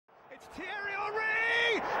It's Thierry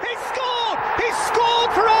Henry! He scored! He scored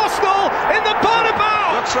for Arsenal in the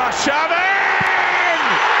Bernabeu! Looks like Shannon!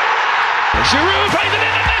 Giroud plays it in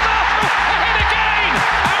and there's Arsenal ahead again!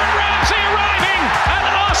 Aaron Ramsey arriving and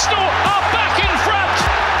Arsenal are back in front!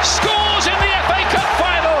 Scores in the FA Cup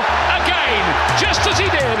final again, just as he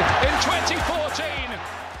did in 2014.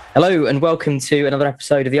 Hello and welcome to another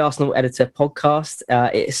episode of the Arsenal Editor podcast.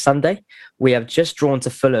 It is Sunday. We have just drawn to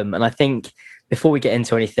Fulham, and I think before we get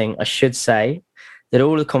into anything, I should say that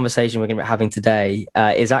all the conversation we're going to be having today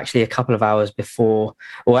is actually a couple of hours before,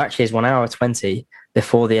 or actually is 1 hour 20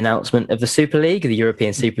 before the announcement of the Super League, the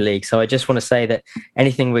European Super League. So I just want to say that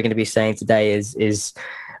anything we're going to be saying today is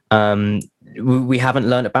we haven't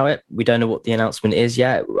learned about it. We don't know what the announcement is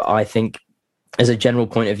yet. I think as a general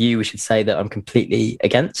point of view, we should say that I'm completely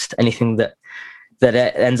against anything that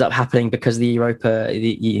ends up happening because of the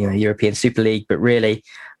European Super League. But really,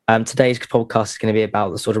 today's podcast is going to be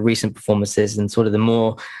about the sort of recent performances and sort of the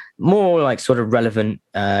more like sort of relevant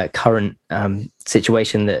current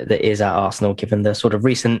situation that is at Arsenal, given the sort of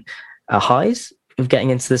recent highs of getting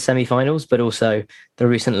into the semi-finals, but also the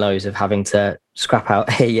recent lows of having to scrap out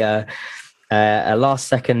a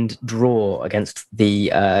last-second draw against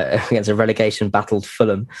against a relegation battled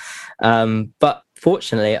Fulham. But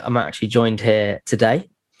fortunately, I'm actually joined here today.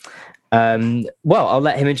 Well, I'll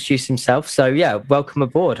let him introduce himself. So, yeah, welcome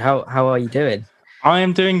aboard. How are you doing? I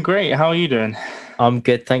am doing great. How are you doing? I'm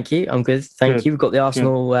good, thank you. I'm good, thank you. We've got the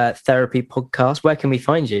Arsenal Therapy podcast. Where can we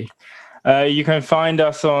find you? You can find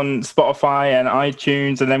us on Spotify and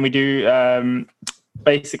iTunes, and then we do.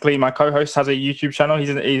 Basically, my co-host has a YouTube channel.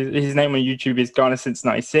 His name on YouTube is Ghana Since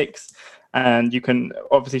 '96, and you can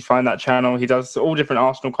obviously find that channel. He does all different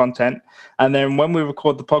Arsenal content, and then when we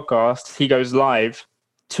record the podcast, he goes live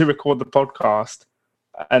to record the podcast,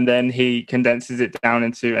 and then he condenses it down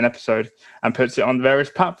into an episode and puts it on various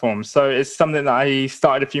platforms. So it's something that I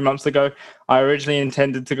started a few months ago. I originally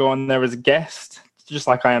intended to go on there as a guest, just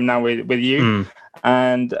like I am now with you.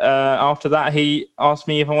 And after that, he asked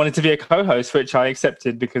me if I wanted to be a co-host, which I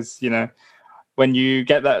accepted because, you know, when you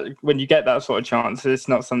get that sort of chance, it's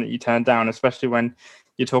not something you turn down, especially when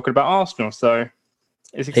you're talking about Arsenal. So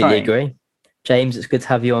it's exciting. Completely agree. James, it's good to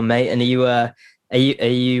have you on, mate. And are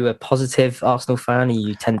you a positive Arsenal fan? Do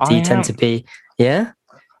you tend to be? Yeah,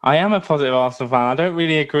 I am a positive Arsenal fan. I don't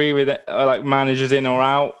really agree with it, like managers in or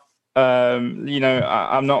out.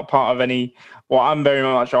 I'm not part of any. Well, I'm very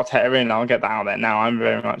much Arteta in. I'll get that out there now. I'm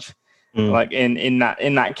very much like in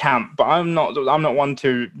that camp. But I'm not one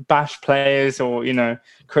to bash players or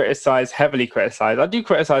heavily criticize. I do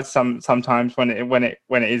criticize sometimes when it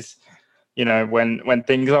is, when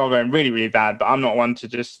things are going really, really bad. But I'm not one to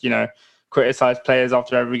just criticize players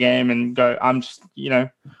after every game and go, I'm just,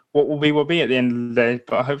 what will be at the end of the day.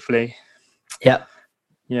 But hopefully, yeah.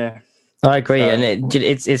 I agree, So, and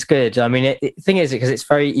it's good. I mean, the thing is, because it's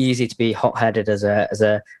very easy to be hot-headed as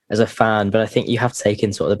a fan, but I think you have to take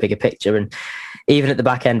in sort of the bigger picture. And even at the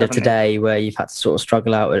back end of today, where you've had to sort of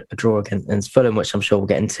struggle out a draw against Fulham, which I'm sure we'll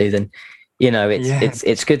get into, then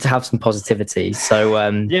it's good to have some positivity. So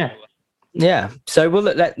yeah. So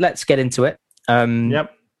let's get into it.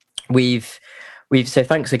 So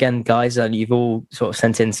thanks again, guys. And you've all sort of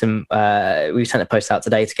sent in some. We've sent a post out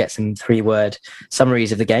today to get some 3-word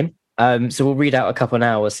summaries of the game. So we'll read out a couple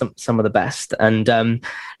now of some of the best. And I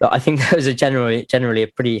think there was generally a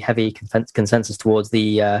pretty heavy consensus towards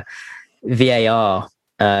the VAR,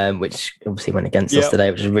 which obviously went against us today,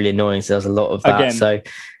 which is really annoying. So there's a lot of that. Again. So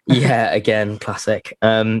yeah, again, classic.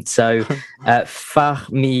 So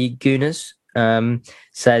Fahmi Gunas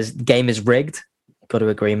says game is rigged. Got to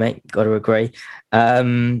agree, mate. Got to agree.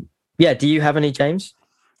 Do you have any, James?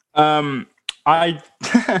 I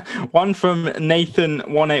one from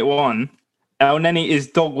Nathan181. El Neni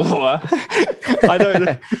is dog water. I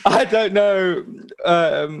don't know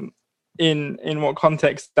in what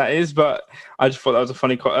context that is, but I just thought that was a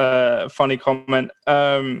funny comment.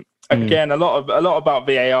 Again, a lot about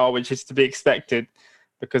VAR, which is to be expected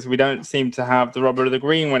because we don't seem to have the rubber of the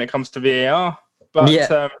green when it comes to VAR. But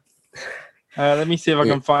let me see if I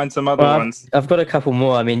can find some other ones. I've got a couple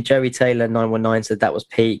more. I mean, Joey Taylor 919 said that was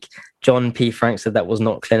peak. John P. Frank said that was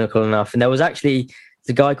not clinical enough. And there was actually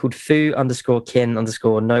the guy called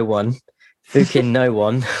Fu_kin_no1, Fukin no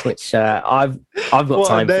one, which I've got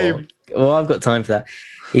time for. Well, I've got time for that.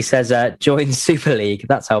 He says, join Super League.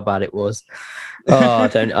 That's how bad it was. I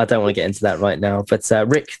don't want to get into that right now. But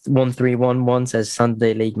Rick1311 says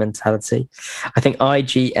Sunday League mentality. I think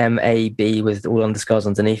IGMAB with all underscores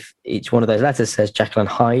underneath each one of those letters says Jekyll and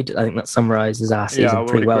Hyde. I think that summarises our season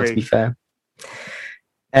pretty well, to be fair.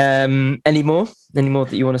 Any more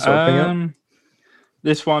that you want to sort of bring up?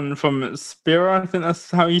 This one from Spira, I think that's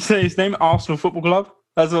how you say his name, Arsenal Football Club.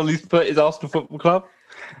 That's all he's put, is Arsenal Football Club.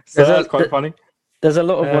 So that's quite funny. There's a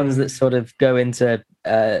lot of ones that sort of go into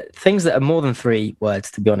things that are more than 3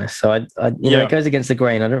 words, to be honest. So it goes against the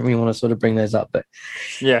grain. I don't really want to sort of bring those up, but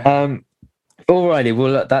yeah. Alrighty.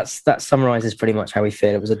 Well, look, that summarizes pretty much how we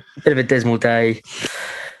feel. It was a bit of a dismal day.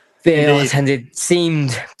 VAR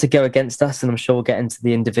seemed to go against us, and I'm sure we'll get into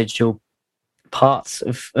the individual parts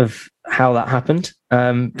of how that happened.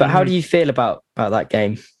 But how do you feel about that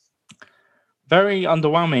game? Very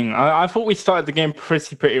underwhelming. I thought we started the game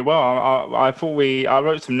pretty well. I thought I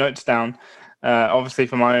wrote some notes down, obviously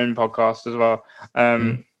for my own podcast as well.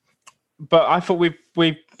 But I thought we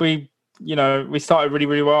started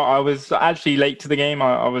really well. I was actually late to the game.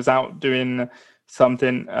 I was out doing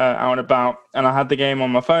something out and about, and I had the game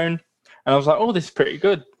on my phone, and I was like, oh, this is pretty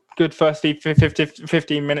good. Good first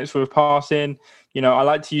 15 minutes with passing. I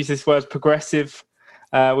like to use this word progressive.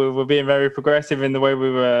 We were being very progressive in the way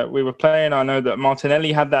we were playing. I know that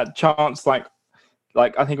Martinelli had that chance, like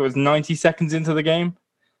I think it was 90 seconds into the game,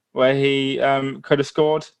 where he could have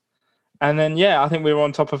scored. And then I think we were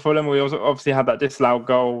on top of Fulham. We also obviously had that disallowed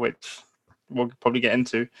goal, which we'll probably get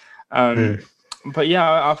into. But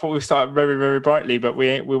I thought we started very, very brightly, but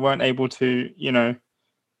we weren't able to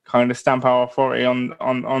kind of stamp our authority on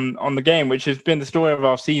the game, which has been the story of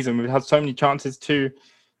our season. We've had so many chances to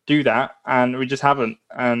do that, and we just haven't.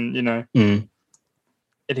 And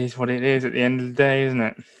it is what it is at the end of the day, isn't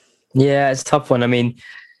it? Yeah, it's a tough one. I mean,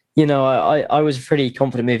 I was pretty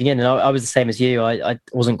confident moving in, and I was the same as you. I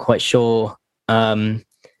wasn't quite sure.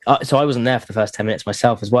 So I wasn't there for the first 10 minutes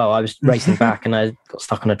myself as well. I was racing back, and I got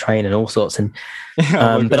stuck on a train and all sorts. And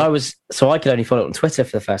but I could only follow it on Twitter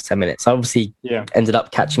for the first 10 minutes. I obviously ended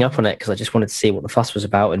up catching up on it because I just wanted to see what the fuss was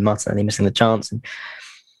about, and Martinelli missing the chance. And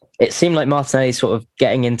it seemed like Martinelli sort of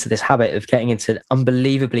getting into this habit of getting into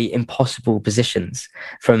unbelievably impossible positions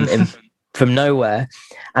from nowhere,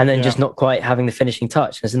 and then just not quite having the finishing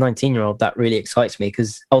touch. As a 19-year-old, that really excites me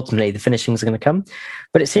because ultimately the finishings are going to come.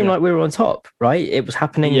 But it seemed like we were on top, right? It was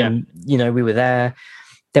happening, and we were there.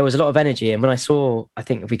 There was a lot of energy, and when I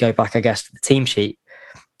think if we go back, I guess, to the team sheet,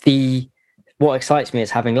 what excites me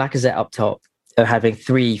is having Lacazette up top, or having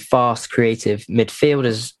 3 fast, creative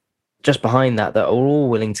midfielders just behind that are all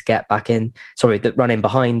willing to get back in. That run in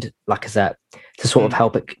behind Lacazette to sort of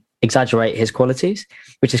help exaggerate his qualities,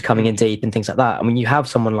 which is coming in deep and things like that. I mean, you have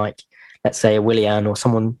someone like, let's say, a Willian, or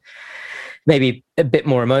someone maybe a bit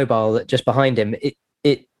more immobile that just behind him.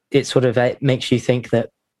 It sort of makes you think that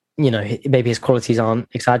maybe his qualities aren't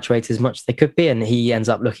exaggerated as much as they could be, and he ends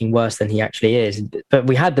up looking worse than he actually is. But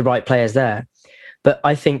we had the right players there. But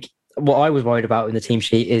I think what I was worried about in the team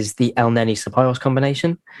sheet is the Elneny Ceballos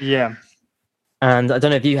combination. Yeah. And I don't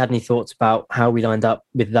know if you had any thoughts about how we lined up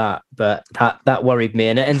with that, but that worried me.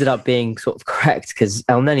 And it ended up being sort of correct because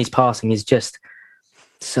Elneny's passing is just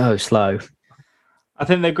so slow. I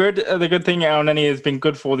think the good thing Elneny has been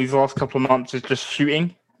good for these last couple of months is just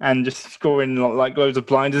shooting and just scoring like loads of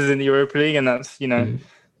blinders in the Europa League. And that's, the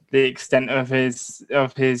extent of his.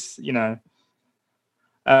 But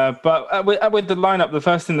with the lineup, the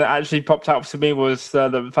first thing that actually popped out to me was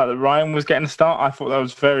the fact that Ryan was getting a start. I thought that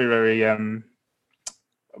was very, very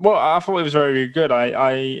I thought it was very, very good.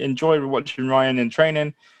 I enjoyed watching Ryan in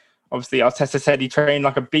training. Obviously, Arteta said he trained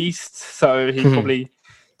like a beast, so he probably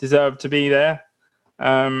deserved to be there.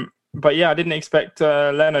 But I didn't expect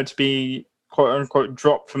Leno to be quote unquote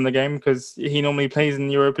dropped from the game because he normally plays in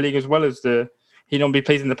the Europa League as well as he normally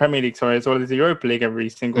plays in the Premier League, as well as the Europa League every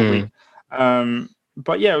single week.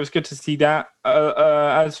 But it was good to see that.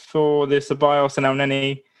 As for the Ceballos and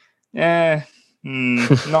Elneny,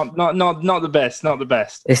 not the best. Not the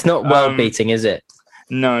best. It's not world beating, is it?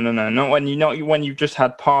 No. Not when you just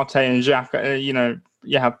had Partey and Xhaka.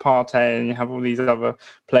 You have Partey and you have all these other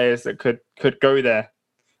players that could go there.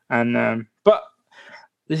 And but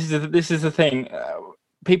this is the thing.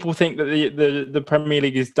 People think that the Premier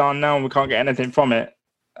League is done now and we can't get anything from it.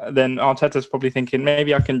 Then Arteta's probably thinking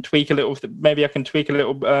maybe I can tweak a little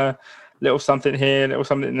something here, little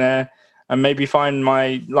something there, and maybe find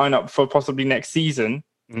my lineup for possibly next season.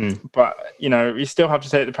 But you still have to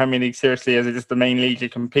take the Premier League seriously as it is the main league you're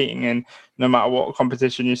competing in, no matter what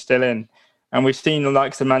competition you're still in. And we've seen the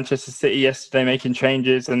likes of Manchester City yesterday making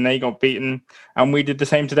changes, and they got beaten, and we did the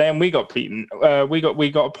same today, and we got beaten. We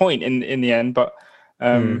got a point in the end, but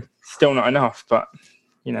still not enough. But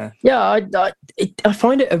I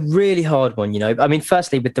find it a really hard one. I mean,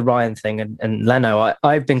 firstly with the Ryan thing and Leno,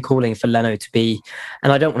 I've been calling for Leno to be,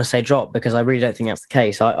 and I don't want to say drop because I really don't think that's the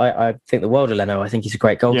case. I think the world of Leno. I think he's a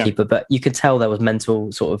great goalkeeper, but you could tell there was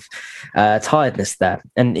mental sort of tiredness there,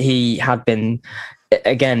 and he had been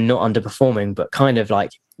again, not underperforming, but kind of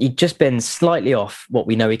like he'd just been slightly off what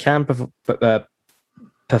we know he can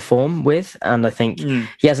perform with. And I think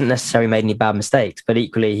he hasn't necessarily made any bad mistakes, but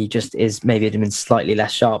equally he just is maybe been slightly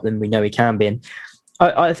less sharp than we know he can be. And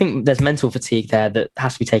I think there's mental fatigue there that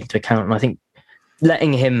has to be taken into account. And I think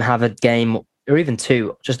letting him have a game or even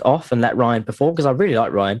two just off and let Ryan perform, because I really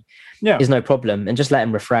like Ryan, is no problem, and just let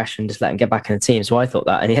him refresh and just let him get back in the team. So I thought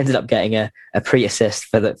that, and he ended up getting a pre-assist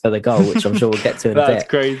for the goal, which I'm sure we'll get to in a bit. That's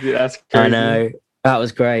crazy. I know, that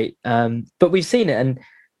was great. But we've seen it, and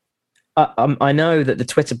I know that the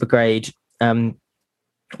Twitter brigade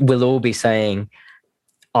will all be saying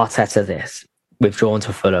Arteta this, we've drawn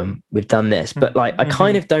to Fulham, we've done this, but like I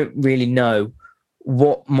kind of don't really know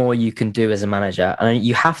what more you can do as a manager. And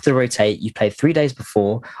you have to rotate. You played 3 days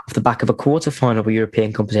before off the back of a quarter-final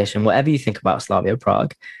European competition, whatever you think about Slavia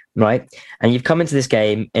Prague, right? And you've come into this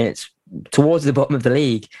game and it's towards the bottom of the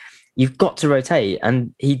league. You've got to rotate.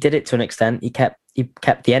 And he did it to an extent. He kept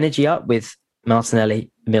the energy up with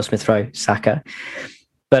Martinelli, Emile Smith-Rowe, Saka,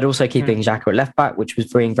 but also keeping Xhaka at left back, which was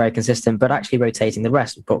being very consistent, but actually rotating the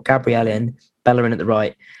rest. We brought Gabriel in, Bellerin at the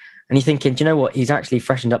right. And you're thinking, do you know what? He's actually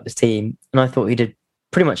freshened up this team. And I thought he did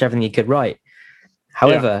pretty much everything he could right.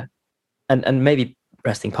 However, and maybe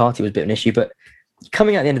resting Partey was a bit of an issue, but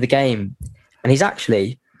coming at the end of the game, and he's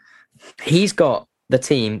got the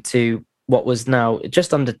team to what was now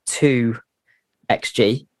just under 2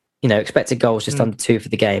 XG, expected goals just under 2 for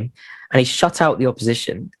the game. And he shut out the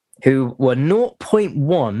opposition, who were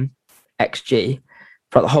 0.1 XG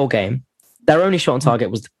for the whole game. Their only shot on target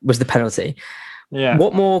was the penalty. Yeah.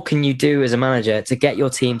 What more can you do as a manager to get your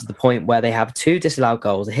team to the point where they have 2 disallowed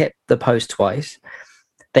goals, they hit the post twice?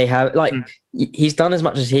 They have he's done as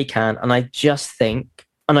much as he can. And I just think,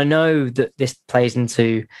 and I know that this plays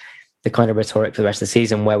into the kind of rhetoric for the rest of the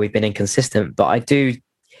season where we've been inconsistent, but I do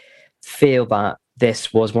feel that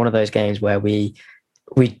this was one of those games where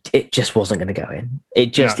it just wasn't going to go in.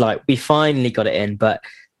 It just we finally got it in, but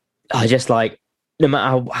I just no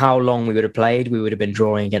matter how long we would have played, we would have been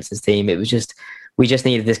drawing against this team. It was just, we just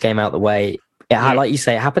needed this game out the way. Like you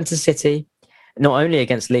say, it happened to City, not only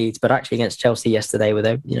against Leeds, but actually against Chelsea yesterday, where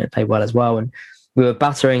they played well as well. And we were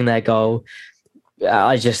battering their goal.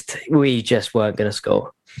 We just weren't going to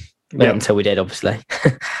score until we did, obviously.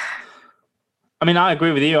 I mean, I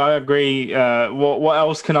agree with you. I agree. What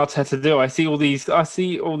else can Arteta do? I see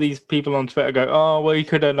all these people on Twitter go, "Oh, well, he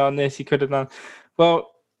could have done this. He could have done."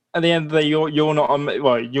 Well, at the end of the day, you're not.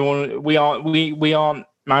 We aren't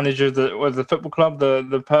managers of the football club.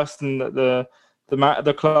 The person that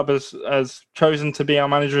the club has chosen to be our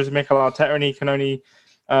manager is Mikel Arteta, and he can only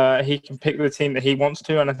he can pick the team that he wants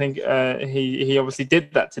to. And I think he obviously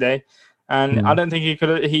did that today. And I don't think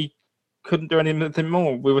he couldn't do anything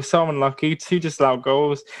more. We were so unlucky. 2 disallowed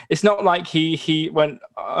goals. It's not like he went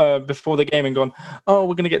before the game and gone, "Oh,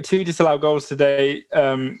 we're going to get 2 disallowed goals today."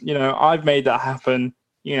 I've made that happen.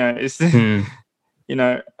 It's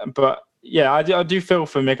but yeah, I do feel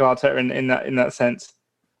for Mikel Arteta in that sense,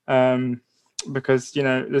 because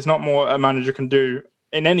there's not more a manager can do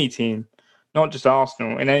in any team, not just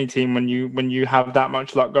Arsenal, in any team when you have that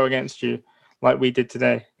much luck go against you, like we did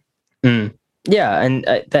today. Yeah, and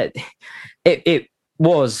that it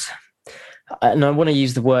was, and I want to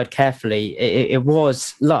use the word carefully. It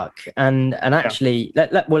was luck, and actually,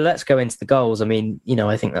 let's go into the goals. I mean,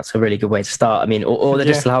 I think that's a really good way to start. I mean, or the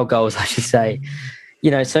disallowed goals, I should say.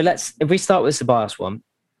 So if we start with Ceballos one.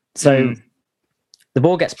 So the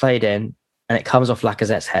ball gets played in, and it comes off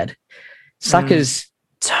Lacazette's head. Saka's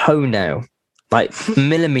toenail,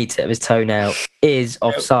 millimetre of his toenail, is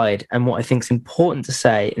offside. And what I think is important to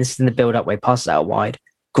say, and this is in the build-up where he passes out wide,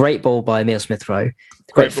 great ball by Emile Smith-Rowe,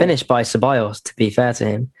 great finish by Ceballos, to be fair to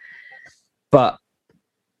him. But,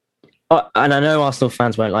 and I know Arsenal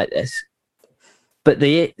fans won't like this, but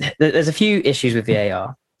there's a few issues with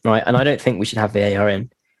VAR, right? And I don't think we should have VAR in.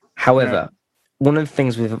 However, one of the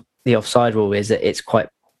things with the offside rule is that it's quite,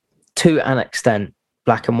 to an extent,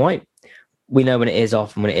 black and white. We know when it is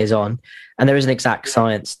off and when it is on. And there is an exact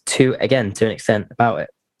science to an extent about it.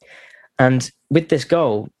 And with this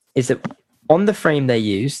goal is that on the frame they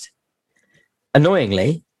used,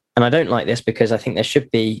 annoyingly, and I don't like this because I think there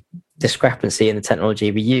should be discrepancy in the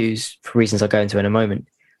technology we use for reasons I'll go into in a moment.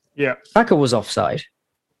 Yeah. Saka was offside.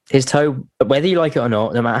 His toe, whether you like it or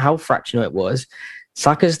not, no matter how fractional it was,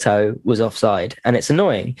 Saka's toe was offside. And it's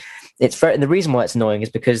annoying. And the reason why it's annoying is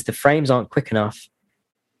because the frames aren't quick enough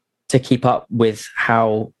to keep up with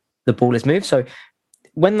how the ball is moved. So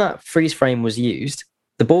when that freeze frame was used,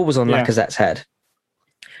 the ball was on Lacazette's head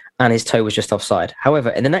and his toe was just offside. However,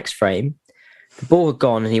 in the next frame, the ball had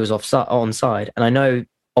gone and he was onside. And I know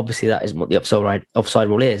obviously that isn't what the offside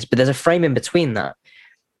rule is. But there's a frame in between that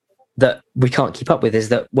we can't keep up with, is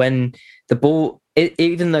that when the ball,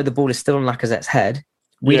 even though the ball is still on Lacazette's head,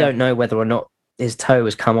 we don't know whether or not his toe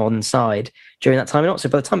has come onside during that time or not. So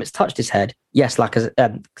by the time it's touched his head, yes,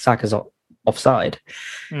 Saka's offside.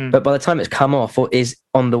 But by the time it's come off or is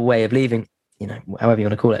on the way of leaving, however you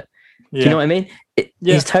want to call it, do you know what I mean?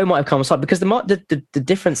 His toe might have come onside, because the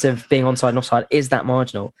difference of being onside and offside is that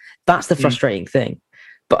marginal. That's the frustrating thing.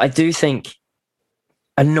 But I do think,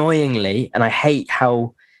 annoyingly, and I hate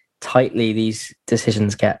how tightly these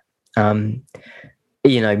decisions get magnified,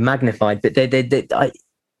 but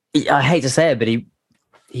I hate to say it, but he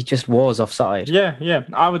just was offside. Yeah.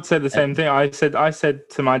 I would say the same thing. I said,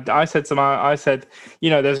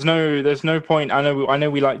 there's no point. I know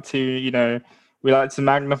we like to,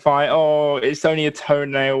 magnify. Oh, it's only a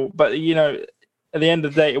toenail, but at the end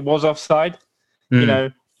of the day, it was offside.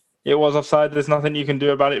 It was offside. There's nothing you can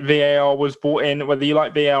do about it. VAR was brought in, whether you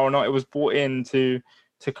like VAR or not. It was brought in to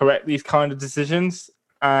correct these kind of decisions.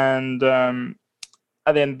 And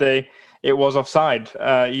at the end of the day, it was offside.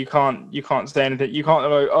 You can't say anything. You can't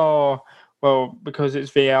go, oh, well, because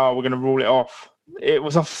it's VAR, we're going to rule it off. It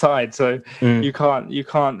was offside, so you can't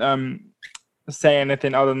say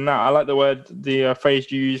anything other than that. I like the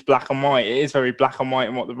phrase you use, black and white. It is very black and white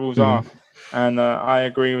in what the rules are, and I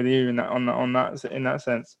agree with you in that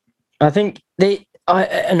sense. I think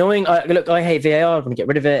annoying. I hate VAR. I'm going to get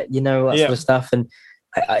rid of it. That sort of stuff, and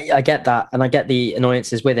I get that, and I get the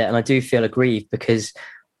annoyances with it, and I do feel aggrieved because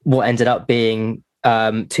what ended up being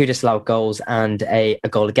 2 disallowed goals and a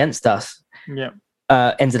goal against us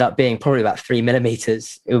ended up being probably about 3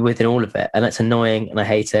 millimeters within all of it, and it's annoying, and I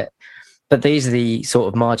hate it. But these are the sort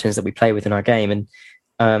of margins that we play with in our game,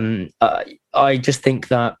 and I just think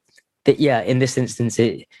that in this instance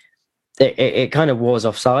it kind of was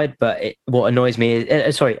offside. But what annoys me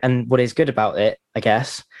is and what is good about it, I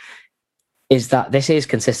guess, is that this is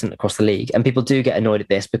consistent across the league, and people do get annoyed at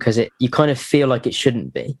this because you kind of feel like it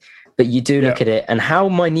shouldn't be, but you do look at it, and how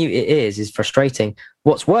minute it is frustrating.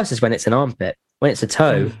 What's worse is when it's an armpit. When it's a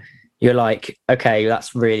toe, you're like, okay,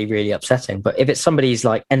 that's really, really upsetting. But if it's somebody's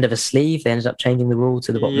like end of a sleeve, they ended up changing the rule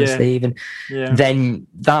to the bottom of the sleeve, and then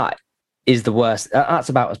that is the worst. That's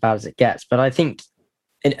about as bad as it gets. But I think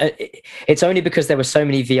it's only because there were so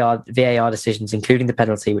many VAR decisions, including the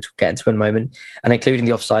penalty, which we'll get into in a moment, and including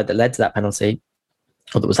the offside that led to that penalty,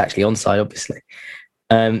 or that was actually onside, obviously.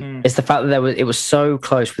 It's the fact that it was so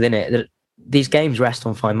close within it that these games rest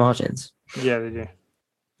on fine margins. Yeah, they do.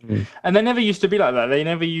 And they never used to be like that. They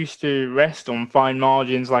never used to rest on fine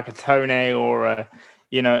margins like a toenail or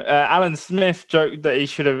Alan Smith joked that he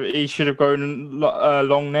should have grown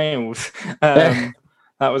long nails.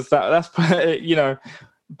 That's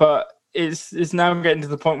but it's now getting to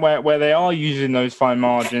the point where they are using those fine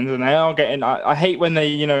margins, and they are getting. I hate when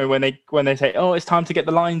they when they say, oh, it's time to get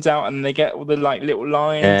the lines out, and they get all the little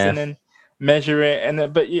lines and then measure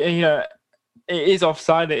it, but it is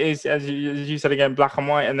offside. It is, as you said again, black and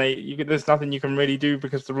white, and there's nothing you can really do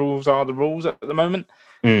because the rules are the rules at the moment.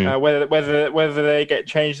 Whether they get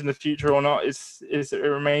changed in the future or not it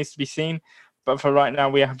remains to be seen. But for right now,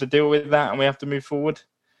 we have to deal with that, and we have to move forward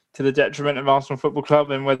to the detriment of Arsenal Football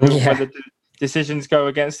Club. And whether decisions go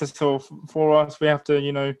against us or for us, we have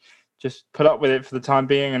to just put up with it for the time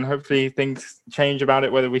being, and hopefully things change about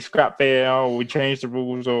it. Whether we scrap VAR or we change the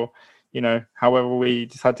rules, or however we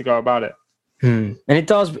decide to go about it. And it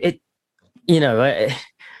does, and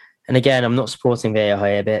again, I'm not supporting VAR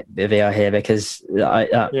here because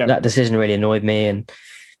that decision really annoyed me, and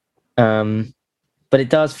but it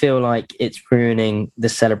does feel like it's ruining the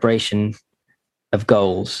celebration of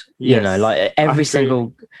goals. Like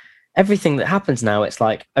everything that happens now, it's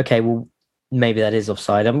like, okay, well, maybe that is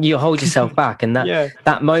offside. You hold yourself back, and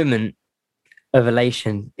that moment of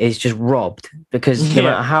elation is just robbed, because no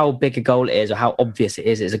matter how big a goal it is or how obvious it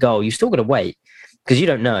is it's a goal, you still got to wait, because you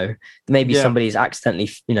don't know. Maybe somebody's accidentally,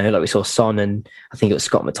 like we saw Son, and I think it was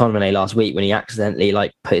Scott McTominay last week, when he accidentally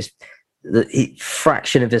put the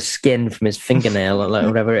fraction of his skin from his fingernail, or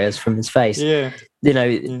whatever it is, from his face.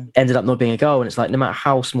 Ended up not being a goal, and it's like, no matter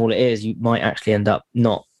how small it is, you might actually end up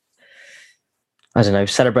not, I don't know,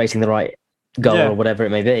 celebrating the right goal or whatever it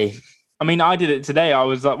may be. I mean, I did it today. I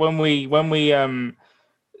was like, when we scored,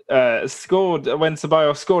 when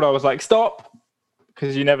Ceballos scored, I was like, stop,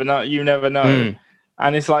 because you never know.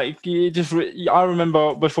 And it's like, I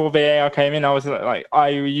remember before VAR came in, I was like, I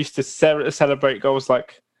used to celebrate goals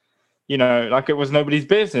like it was nobody's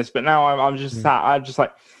business. But now I'm just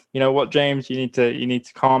like, you know what, James, you need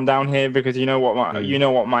to calm down here, because you know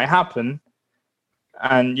what might happen.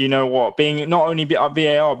 And you know what? Being not only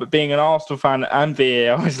VAR, but being an Arsenal fan and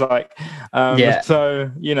VAR is like,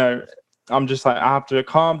 so, you know, I'm just like, I have to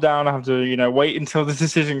calm down. I have to, you know, wait until the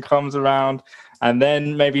decision comes around and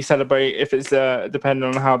then maybe celebrate if it's depending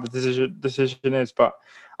on how the decision is. But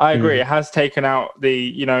I agree. It has taken out the,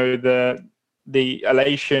 you know, the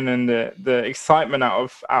elation and the excitement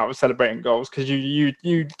out of celebrating goals, because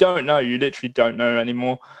you don't know. You literally don't know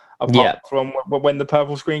anymore. Apart from when the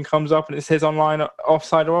purple screen comes up and it says online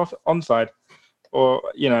offside or onside, or,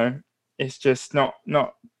 you know, it's just not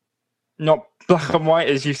black and white,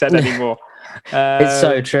 as you said, anymore. It's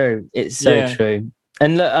so true. It's so true.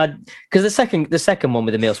 And look, because the second one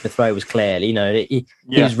with Emile Smith Rowe was clear. You know, he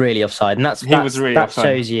was really offside, and that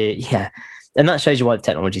shows you, and that shows you why the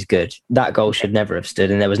technology is good. That goal should never have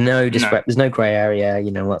stood, and there was there's no grey area,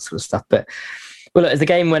 you know, all that sort of stuff. But well, look, as the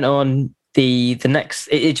game went on, the next,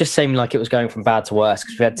 it just seemed like it was going from bad to worse,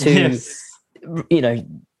 because we had two, you know,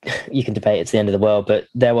 you can debate it's the end of the world, but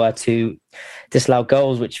there were two disallowed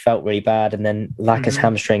goals which felt really bad, and then Laka's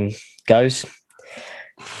hamstring goes,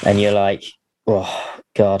 and you're like, oh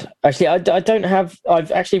God. Actually,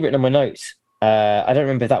 I've actually written on my notes. I don't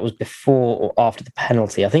remember if that was before or after the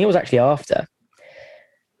penalty. I think it was actually after.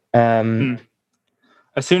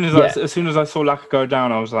 As soon as I saw Laka go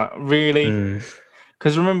down, I was like, really?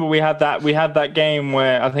 Because remember, we had that game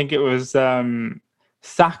where I think it was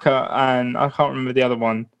Saka and I can't remember the other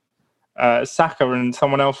one. Saka and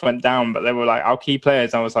someone else went down, but they were like our key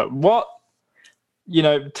players. I was like, what? You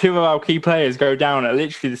know, two of our key players go down at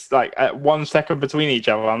literally this, like at 1 second between each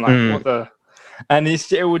other. I'm like, what the? And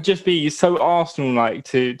it would just be so Arsenal-like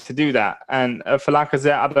to do that. And for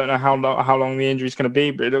Lacazette, I don't know how long the injury is going to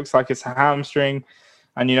be, but it looks like it's a hamstring.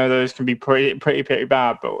 And, you know, those can be pretty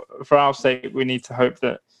bad. But for our sake, we need to hope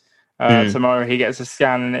that tomorrow he gets a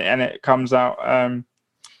scan and it comes out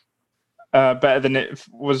better than it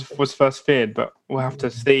was first feared. But we'll have to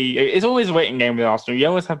see. It's always a waiting game with Arsenal. You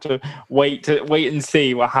always have to wait and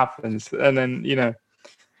see what happens. And then, you know.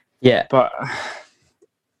 Yeah. But,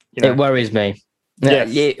 you know. It worries me.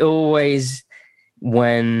 Yes. It always,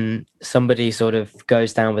 when somebody sort of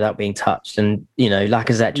goes down without being touched, and, you know,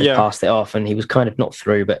 Lacazette just passed it off, and he was kind of not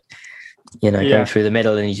through, but, you know, going through the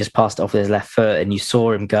middle, and he just passed it off with his left foot, and you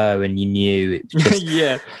saw him go, and you knew it was just,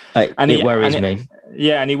 it worries me.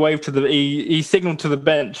 Yeah, and he waved to he signaled to the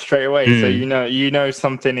bench straight away, so you know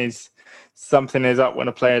something is up when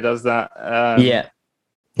a player does that.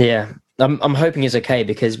 I'm hoping it's okay,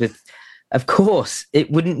 because of course, it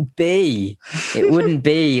wouldn't be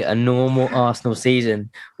a normal Arsenal season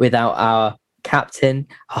without our captain,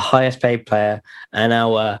 our highest paid player, and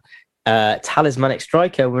our talismanic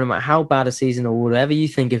striker. No matter how bad a season or whatever you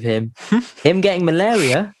think of him getting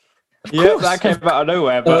malaria. That came out of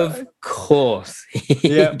nowhere. But of course,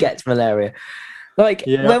 he gets malaria. Like,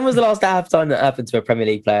 when was the last time that happened to a Premier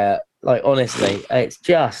League player? Like, honestly, it's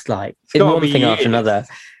just like it's one thing after another.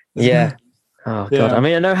 Yeah. Oh God! I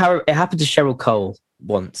mean, I know how it happened to Cheryl Cole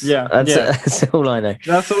once. That's all I know.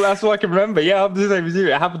 That's all I can remember. Yeah, I'm the same as you.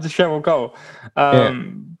 It happened to Cheryl Cole.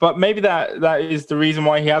 But maybe that is the reason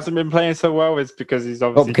why he hasn't been playing so well. Is because he's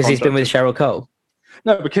obviously because he's been with Cheryl Cole.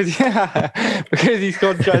 No, because he's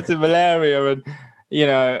contracted malaria, and, you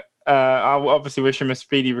know, I obviously wish him a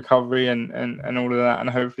speedy recovery and all of that,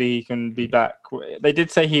 and hopefully he can be back. They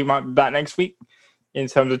did say he might be back next week in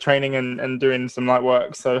terms of training and doing some light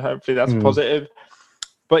work, so hopefully that's positive.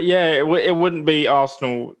 But yeah, it wouldn't be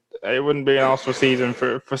Arsenal. It wouldn't be an Arsenal season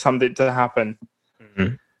for something to happen.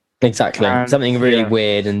 Exactly, something really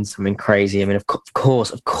weird and something crazy. I mean, of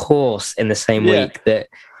course, in the same week that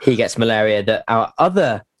he gets malaria, that our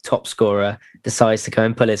other top scorer decides to go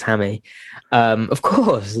and pull his hammy. Of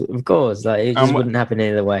course, like it just wouldn't happen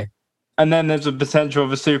any other way. And then there's a potential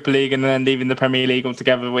of a Super League, and then leaving the Premier League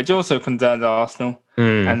altogether, which also concerns Arsenal.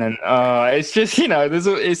 And then it's just, you know,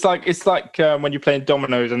 it's like when you're playing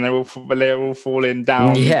dominoes and they're all falling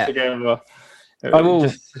down together.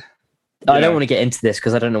 I don't want to get into this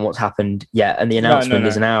because I don't know what's happened yet, and the announcement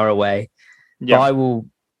is an hour away. Yeah. But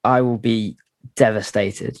I will be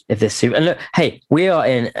devastated if this Super. And look, hey, we are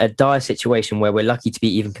in a dire situation where we're lucky to be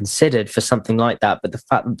even considered for something like that. But the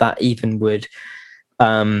fact that even would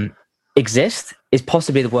exist is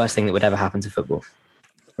possibly the worst thing that would ever happen to football.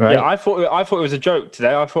 Right? Yeah, I thought it was a joke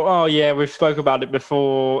today. I thought, oh yeah, we've spoke about it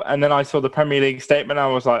before, and then I saw the Premier League statement. I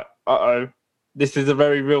was like, uh-oh, this is a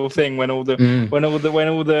very real thing. When all the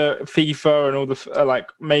FIFA and all the like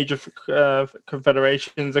major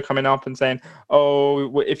confederations are coming up and saying,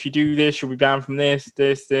 oh, if you do this, you'll be banned from this.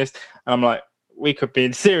 And I'm like, we could be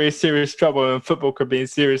in serious trouble, and football could be in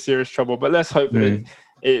serious trouble. But let's hope that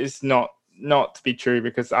it is not not to be true,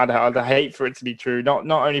 because I'd hate for it to be true. Not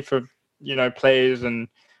only for players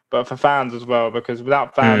but for fans as well, because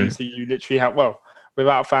without fans, you literally have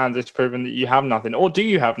without fans, it's proven that you have nothing. Or do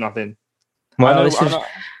you have nothing? Well, I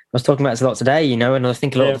was talking about this a lot today, and I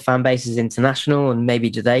think a lot of the fan base is international, and maybe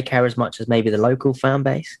do they care as much as maybe the local fan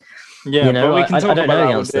base? Yeah, but we can talk I don't know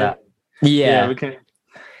the answer to that. Yeah, we can.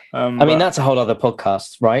 I mean, that's a whole other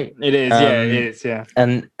podcast, right? It is, it is, yeah.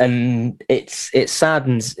 And it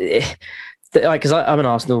saddens, because I'm an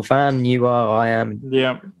Arsenal fan, you are, I am,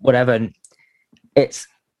 whatever. And it's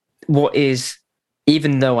what is,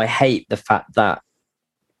 even though I hate the fact that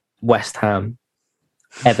West Ham,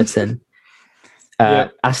 Everton,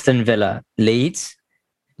 Aston Villa, Leeds,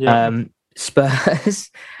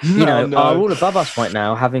 Spurs, are all above us right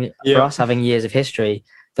now, for us having years of history.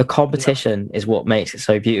 The competition is what makes it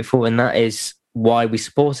so beautiful, and that is why we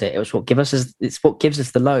support it. It's what gives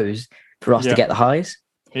us the lows for us to get the highs.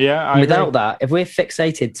 Yeah, without that, if we're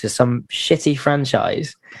fixated to some shitty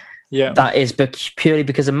franchise, that is purely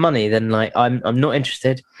because of money, then I'm not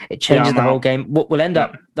interested. It changes the whole game. What will end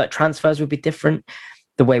up that transfers would be different.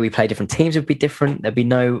 The way we play different teams would be different. There'd be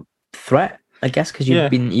no threat, I guess, because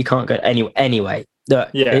you can't go anyway.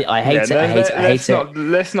 I hate it.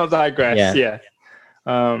 Let's not digress. Yeah.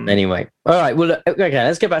 Anyway, all right. Well, okay.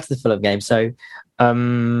 Let's get back to the Fulham game. So,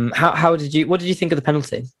 what did you think of the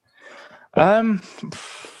penalty?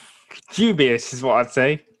 Dubious is what I'd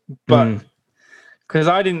say, but because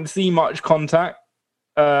I didn't see much contact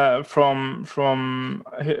from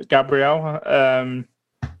Gabriel,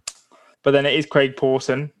 but then it is Craig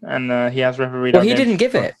Pawson, and he has refereed. Well, he didn't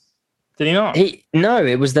give it. Did he not? No,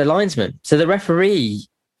 it was the linesman. So the referee,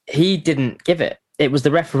 he didn't give it. It was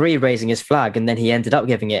the referee raising his flag, and then he ended up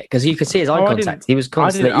giving it, because you could see his eye contact. He was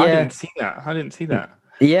constantly. I didn't see that.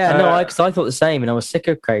 Yeah, because I thought the same, and I was sick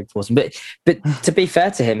of Craig Pawson. But to be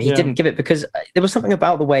fair to him, he didn't give it because there was something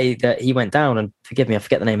about the way that he went down. And forgive me, I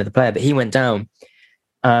forget the name of the player, but he went down.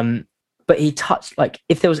 But he touched,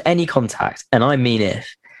 if there was any contact, and I mean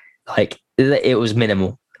if, it was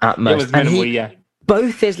minimal at most. It was minimal,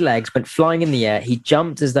 Both his legs went flying in the air. He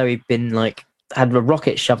jumped as though he'd been had a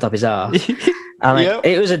rocket shoved up his ass. And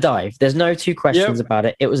it was a dive. There's no two questions about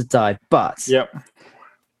it. It was a dive. But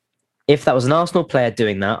if that was an Arsenal player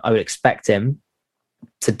doing that, I would expect him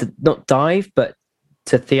to not dive, but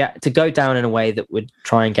to go down in a way that would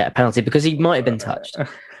try and get a penalty, because he might have been touched.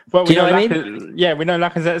 Well, do you know what I mean? Yeah, we know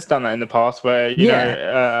Lacazette's done that in the past, where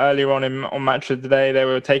earlier on Match of the Day, they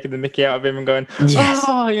were taking the mickey out of him and going, all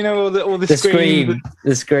the scream,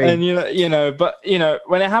 and but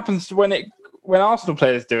when it happens, when Arsenal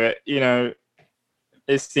players do it,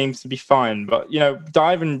 it seems to be fine. But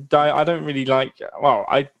dive, I don't really like. Well,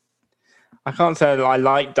 I can't say I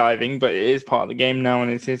like diving, but it is part of the game now,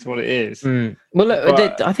 and it is what it is. Well,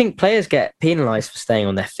 look, I think players get penalised for staying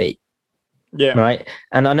on their feet. Yeah. Right.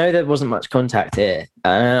 And I know there wasn't much contact here.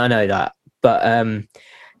 I know that, but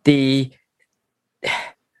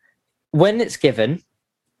when it's given,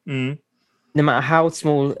 no matter how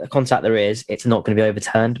small a contact there is, it's not going to be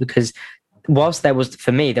overturned, because whilst there was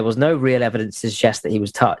no real evidence to suggest that he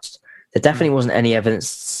was touched. There definitely wasn't any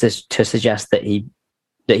evidence to suggest that he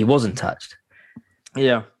wasn't touched.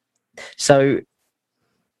 Yeah. So,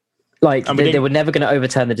 they were never going to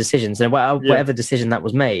overturn the decision. So whatever decision that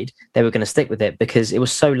was made, they were going to stick with it, because it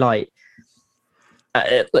was so light.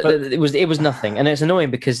 It was nothing, and it's annoying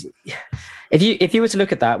because if you were to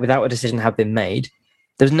look at that without a decision had been made,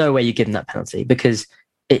 there's no way you give him that penalty, because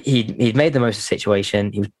he'd made the most of the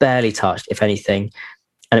situation. He was barely touched, if anything,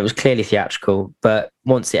 and it was clearly theatrical. But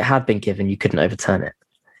once it had been given, you couldn't overturn it.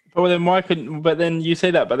 Well, then why couldn't? But then you say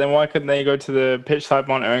that. But then why couldn't they go to the pitch side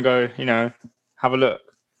monitor and go, have a look?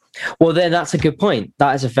 Well, then that's a good point.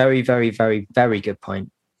 That is a very, very, very, very good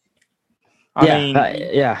point. I don't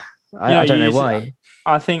know why.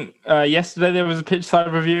 I think yesterday there was a pitch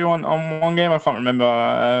side review on one game. I can't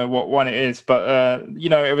remember what one it is, but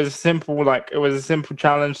it was a simple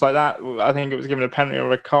challenge like that. I think it was given a penalty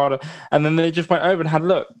or a card, and then they just went over and had a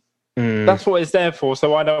look. That's what it's there for. So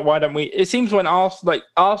why don't we? It seems when Arsenal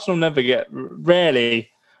rarely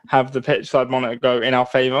have the pitch side monitor go in our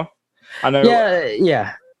favour. I know.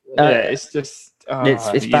 Yeah. It's just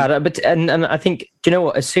it's bad. But and I think, do you know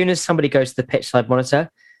what? As soon as somebody goes to the pitch side monitor,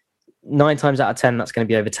 9 times out of 10 that's going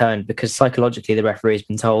to be overturned, because psychologically the referee has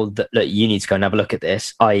been told that, look, you need to go and have a look at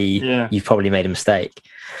this, i.e. you've probably made a mistake.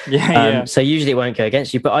 So usually it won't go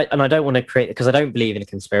against you, but I don't want to create, because I don't believe in a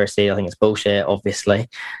conspiracy. I think it's bullshit. Obviously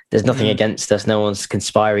there's nothing against us. No one's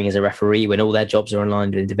conspiring as a referee when all their jobs are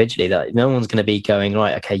aligned individually. That no one's going to be going,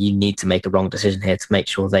 right, okay, you need to make a wrong decision here to make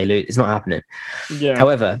sure they lose. It's not happening.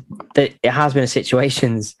 However, it has been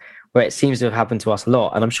situations where it seems to have happened to us a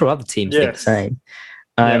lot, and I'm sure other teams think the same.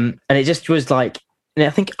 And it just was like, and I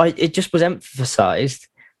think it just was emphasised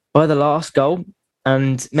by the last goal,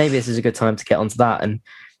 and maybe this is a good time to get onto that. And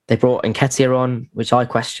they brought Nketiah on, which I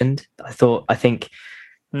questioned. I think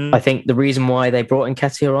the reason why they brought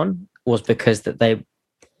Nketiah on was because that I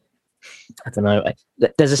don't know.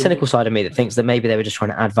 There's a cynical side of me that thinks that maybe they were just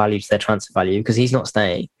trying to add value to their transfer value because he's not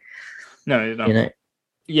staying. No, he's not. You know?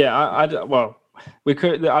 Yeah, well, we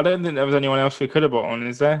could. I don't think there was anyone else we could have brought on.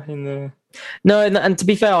 Is there in the? No, and to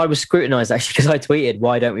be fair, I was scrutinised actually because I tweeted,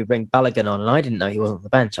 "Why don't we bring Balogun on?" And I didn't know he wasn't on the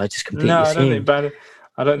bench. I just completely assumed.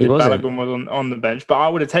 I don't think Balogun was on the bench, but I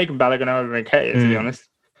would have taken Balogun over Nketiah, to be honest.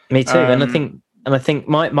 Me too, and I think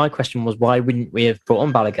my question was, why wouldn't we have brought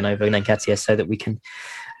on Balogun over Nketiah so that we can,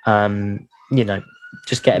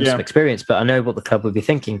 just get him some experience? But I know what the club would be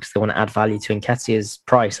thinking because they want to add value to Nketiah's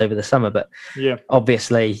price over the summer. But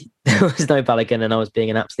obviously there was no Balogun, and I was being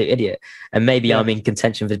an absolute idiot. And maybe I'm in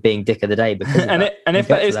contention for being dick of the day because if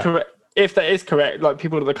that is correct. If that is correct, like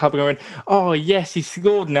people at the club are going, oh yes, he's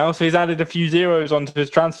scored now, so he's added a few zeros onto his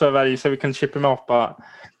transfer value, so we can ship him off. But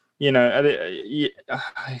I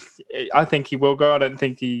think he will go. I don't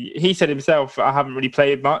think he said himself, I haven't really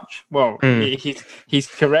played much. Well, he's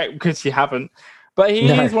correct because you haven't. But he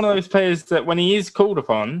is one of those players that when he is called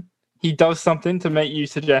upon, he does something to make you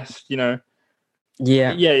suggest, he does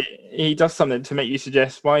something to make you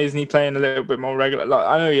suggest, why isn't he playing a little bit more regular? Like,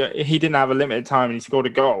 I know he didn't have a limited time and he scored a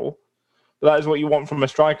goal. But that is what you want from a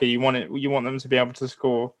striker. You want them to be able to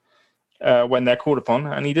score when they're called upon,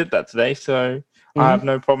 and he did that today. So I have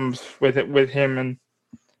no problems with him and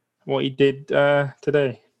what he did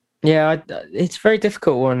today. Yeah, it's a very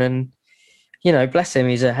difficult one, and bless him,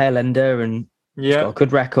 he's a Highlander and he's got a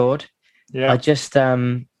good record. Yeah, I just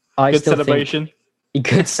good celebration.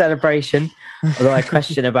 Good celebration. Although I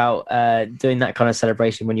question about doing that kind of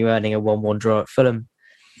celebration when you're earning a 1-1 draw at Fulham.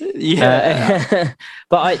 Yeah,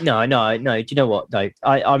 but no. Do you know what? No,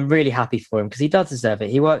 I'm really happy for him because he does deserve it.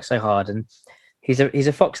 He works so hard, and he's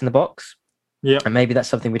a fox in the box. Yeah, and maybe that's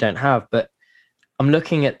something we don't have. But I'm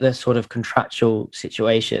looking at the sort of contractual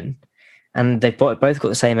situation, and they've both got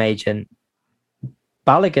the same agent.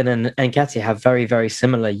 Balogun and Nketiah have very, very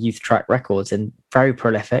similar youth track records and very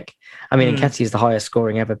prolific. I mean, Nketiah is the highest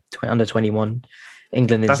scoring ever under 21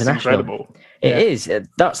 England that's international. Incredible. It is.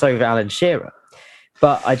 That's over Alan Shearer.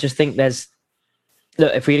 But I just think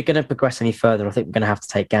if we're going to progress any further, I think we're going to have to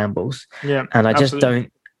take gambles. Yeah, and I just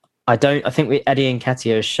don't. I think Eddie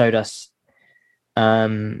Nketiah has showed us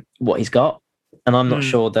what he's got, and I'm not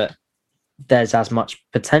sure that there's as much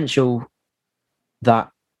potential that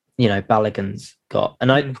Balogun's got. And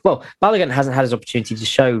Balogun hasn't had his opportunity to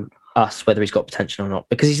show us whether he's got potential or not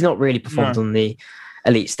because he's not really performed on the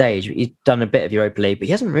elite stage. He's done a bit of Europa League, but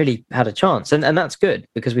he hasn't really had a chance, and that's good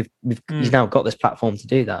because he's now got this platform to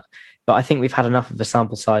do that. But I think we've had enough of a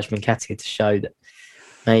sample size from Nketiah to show that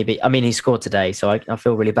maybe. I mean, he scored today, so I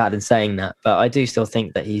feel really bad in saying that, but I do still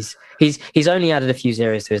think that he's only added a few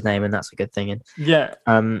zeros to his name, and that's a good thing.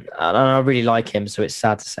 And I really like him, so it's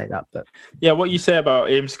sad to say that. But what you say about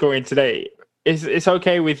him scoring today, it's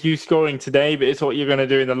okay with you scoring today, but it's what you're going to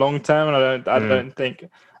do in the long term, and I don't think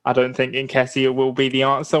Nketiah will be the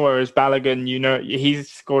answer. Whereas Balogun,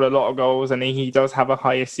 he's scored a lot of goals and he does have a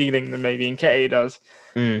higher ceiling than maybe Nketiah does.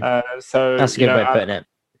 So that's a good way of putting it.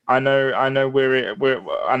 I know. I know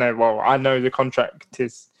the contract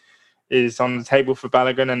is on the table for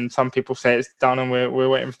Balogun, and some people say it's done, and we're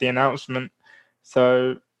waiting for the announcement.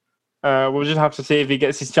 So we'll just have to see if he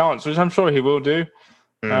gets his chance, which I'm sure he will do.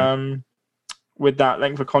 With that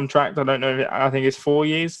length of contract, I don't know. I think it's 4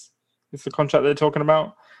 years. It's the contract they're talking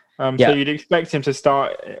about. So you'd expect him to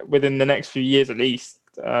start within the next few years at least,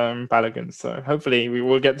 Balogun. So hopefully we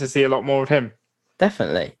will get to see a lot more of him.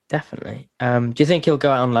 Definitely. Do you think he'll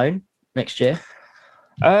go out on loan next year?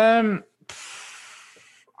 I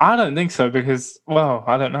don't think so because,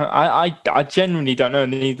 I don't know. I genuinely don't know.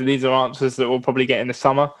 These are answers that we'll probably get in the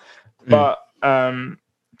summer. But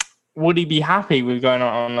would he be happy with going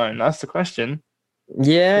out on loan? That's the question.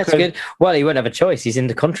 Yeah, it's good. Well, he won't have a choice. He's in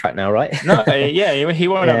the contract now, right? No, he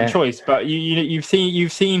won't have a choice. But you've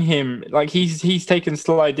seen him, like he's taken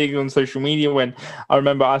sly digs on social media. When I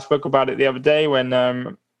remember I spoke about it the other day when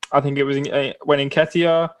I think it was when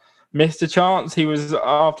Nketiah missed a chance. He was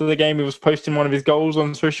after the game. He was posting one of his goals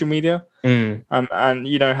on social media, and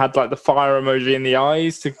had like the fire emoji in the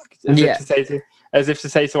eyes as if to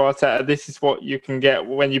say to Arteta, "This is what you can get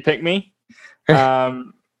when you pick me."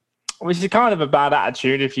 Which is kind of a bad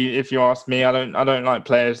attitude, if you ask me. I don't like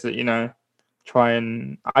players that try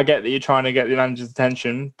and. I get that you're trying to get the manager's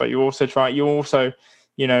attention, but you also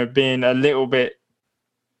being a little bit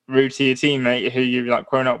rude to your teammate who you've like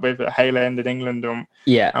grown up with at Hayland in England and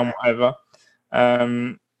whatever.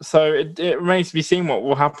 So it remains to be seen what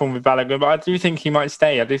will happen with Balogun, but I do think he might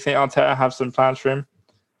stay. I do think Arteta have some plans for him.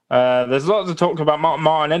 There's lots of talk about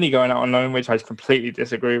Martinelli going out on loan, which I completely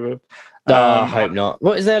disagree with. I hope not.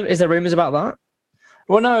 What is there? Is there rumours about that?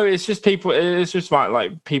 Well, no, it's just people. It's just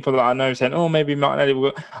like people that I know saying, "Oh, maybe Martinelli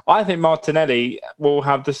will." I think Martinelli will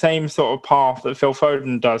have the same sort of path that Phil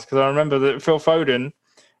Foden does, because I remember that Phil Foden,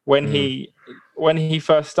 when he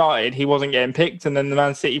first started, he wasn't getting picked, and then the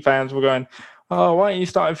Man City fans were going, "Oh, why aren't you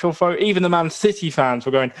starting Phil Foden?" Even the Man City fans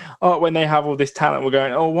were going, "Oh, when they have all this talent, we're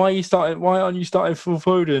going, oh, why aren't you starting Phil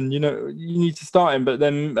Foden? You know, you need to start him." But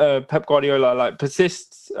then Pep Guardiola like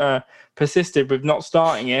persisted with not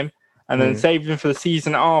starting him, and then saved him for the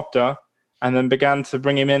season after, and then began to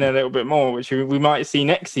bring him in a little bit more, which we might see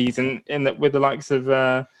next season with the likes of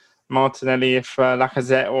Martinelli if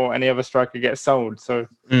Lacazette or any other striker gets sold. So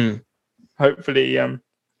hopefully,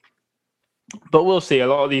 but we'll see. A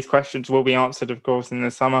lot of these questions will be answered, of course, in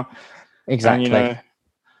the summer. Exactly.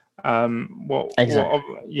 And,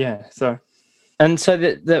 So. And so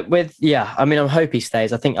that with I mean, I hope he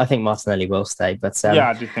stays. I think Martinelli will stay, but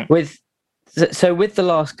I do think with the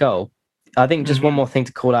last goal, I think just one more thing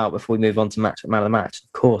to call out before we move on to man of the match.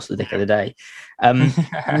 Of course, the dick of the day. I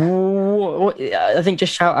think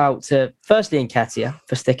just shout out to firstly Nketiah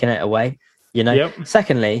for sticking it away.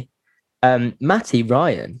 Secondly, Matty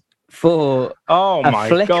Ryan for a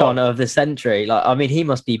flick on of the century. Like, I mean, he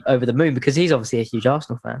must be over the moon because he's obviously a huge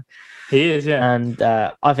Arsenal fan. He is, yeah. And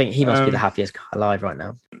I think he must be the happiest guy alive right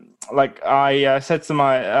now. Like I said to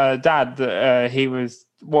my dad that he was,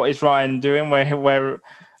 what is Ryan doing?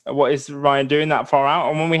 What is Ryan doing that far out?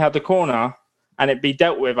 And when we had the corner and it be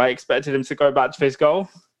dealt with, I expected him to go back to his goal.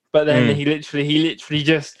 But then he literally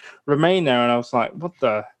just remained there, and I was like, what's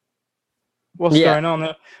going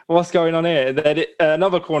on? What's going on here? Then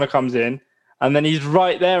another corner comes in, and then he's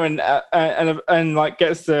right there and like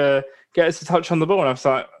gets to touch on the ball, and I was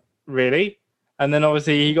like, really? And then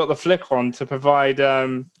obviously he got the flick on to provide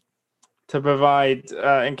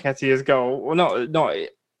Nketiah's goal. Well, not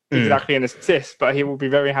exactly an assist, but he will be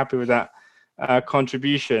very happy with that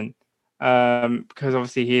contribution because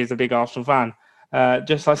obviously he is a big Arsenal fan.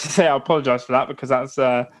 Just like to say, I apologise for that because that's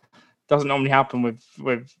doesn't normally happen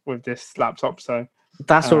with this laptop. So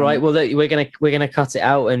that's all right. Well, look, we're gonna cut it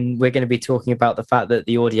out, and we're gonna be talking about the fact that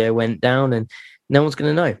the audio went down, and no one's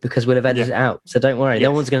gonna know because we'll have edited it out. So don't worry,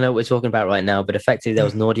 no one's gonna know what we're talking about right now. But effectively, there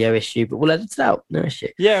was an audio issue, but we'll edit it out. No issue.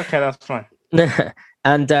 Yeah, okay, that's fine.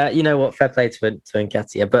 And you know what? Fair play to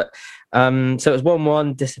Nketiah. But so it was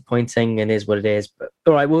 1-1, disappointing, and is what it is. But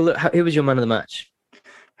all right. Well, look, who was your man of the match?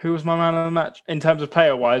 Who was my man of the match in terms of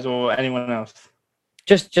player wise, or anyone else?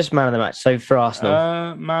 Just man of the match. So for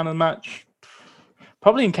Arsenal, man of the match,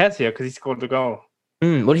 probably Nketiah because he scored the goal.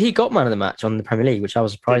 Well, he got man of the match on the Premier League, which I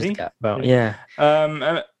was surprised about. Yeah.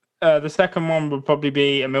 The second one would probably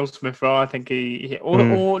be Emil Smith Rowe. I think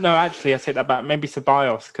or no, actually, I take that back. Maybe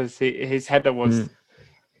Ceballos because his header was,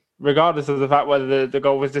 regardless of the fact whether the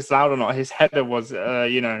goal was disallowed or not, his header was,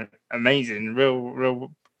 amazing,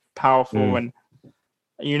 real powerful, and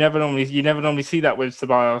you never normally see that with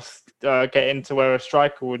Ceballos get into where a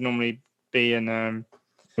striker would normally be and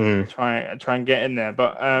try and get in there.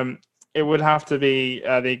 But it would have to be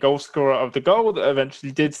the goal scorer of the goal that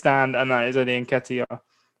eventually did stand, and that is Eddie Nketiah.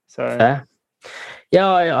 So fair.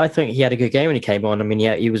 Yeah, I think he had a good game when he came on. I mean,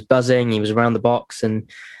 he was buzzing, he was around the box, and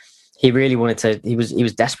he really wanted to. He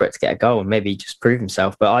was desperate to get a goal and maybe just prove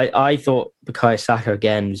himself. But I thought Bukayo Saka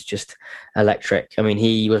again was just electric. I mean,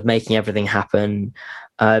 he was making everything happen.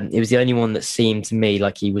 It was the only one that seemed to me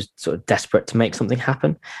like he was sort of desperate to make something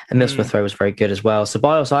happen. And Emil Smith Rowe was very good as well. So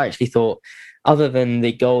Ceballos, I actually thought, other than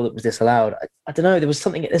the goal that was disallowed, I don't know. There's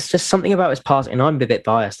just something about his passing, and I'm a bit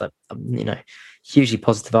biased. I'm hugely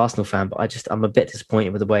positive Arsenal fan, but I'm a bit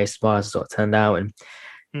disappointed with the way Ceballos sort of turned out, and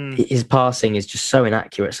his passing is just so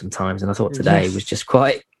inaccurate sometimes. And I thought today was just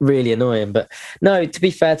quite really annoying. But no, to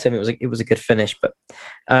be fair to him, it was a good finish. But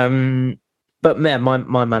man,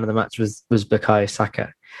 my man of the match was Bukayo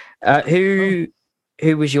Saka.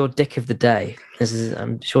 Who was your dick of the day?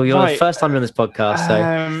 I'm sure you're the first time on this podcast,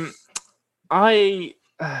 so. I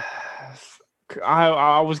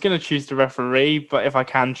was going to choose the referee, but if I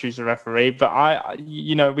can choose the referee, but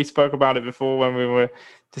we spoke about it before when we were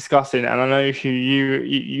discussing, and I know who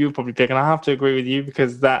you probably pick, and I have to agree with you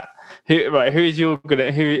because who are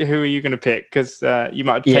you going to pick? Because you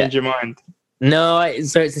might change your mind. No,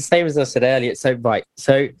 so it's the same as I said earlier. So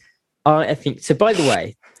I think so. By the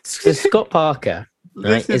way, Scott Parker,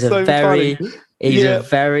 right, is a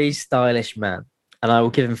very stylish man, and I will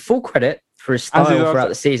give him full credit for his style As is throughout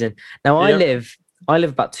the season. Now Yep. I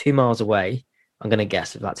live about 2 miles away. I'm going to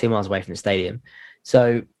guess about 2 miles away from the stadium.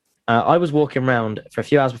 So I was walking around for a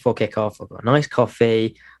few hours before kickoff. I got a nice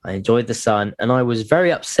coffee. I enjoyed the sun, and I was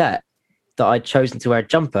very upset that I'd chosen to wear a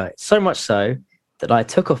jumper. So much so that I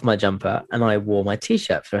took off my jumper and I wore my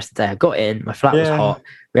t-shirt for the rest of the day. I got in, my flat was Yeah. hot.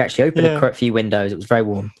 We actually opened Yeah. a few windows. It was very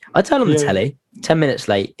warm. I turned on the Yeah. telly, 10 minutes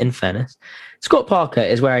late, in fairness. Scott Parker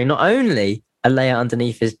is wearing not only a layer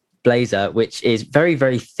underneath his blazer, which is very,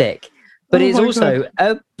 very thick, but Oh it's my also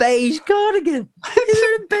a beige cardigan. He's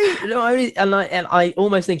wearing a beige. No, I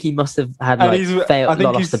almost think he must have had And like he's- I failed, think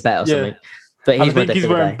not lost the he's- bet or yeah. something. But I he's think he's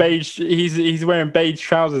wearing beige. beige. He's wearing beige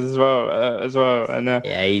trousers as well. And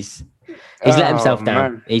Yeah, he's let himself down.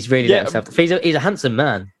 man. He's really Yeah. let himself down. He's a handsome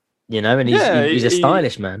man, you know, and he's a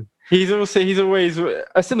stylish man. He's always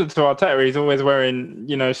similar to Arteta. He's always wearing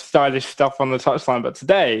stylish stuff on the touchline. But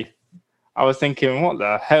today, I was thinking, what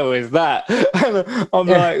the hell is that? I'm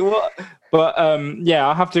like, what? But yeah,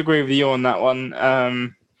 I have to agree with you on that one.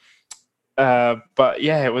 But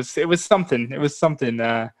yeah, it was something. It was something.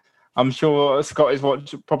 I'm sure Scott is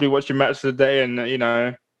probably watching match of the day and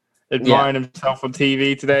admiring himself on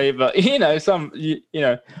TV today. But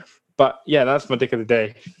but yeah, that's my dick of the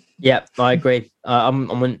day. Yeah, I agree.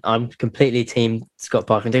 I'm completely team Scott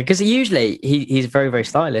Parker because usually he's very, very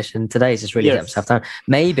stylish, and today's just really let himself down.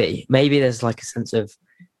 Maybe there's like a sense of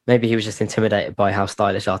maybe he was just intimidated by how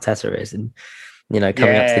stylish Arteta is, and coming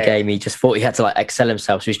up to the game, he just thought he had to like excel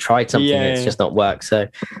himself. So he's tried something and it's just not worked. So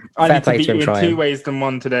I fair need to play beat to him you in trying. two ways than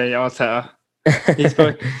one today, Arteta.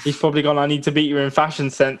 He's probably gone, I need to beat you in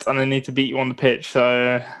fashion sense and I need to beat you on the pitch.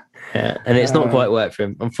 So yeah, and it's not quite worked for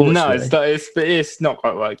him, unfortunately. No, it's not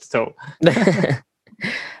quite worked at all.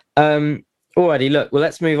 Alrighty, look, well,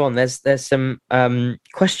 let's move on. There's some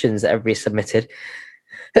questions that everybody submitted.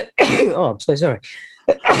 Oh, I'm so sorry.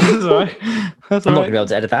 That's all right. That's I'm all not going to be able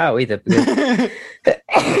to edit that out either. Because...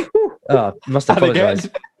 oh, must And again. apologise.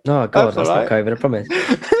 Oh God, that's not COVID. I promise.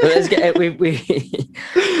 But let's get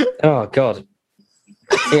Oh God.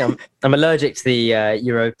 See, I'm allergic to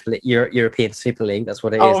the European Super League. That's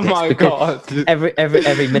what it is. Oh my God!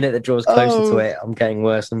 Every minute that draws closer to it, I'm getting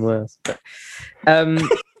worse and worse. But,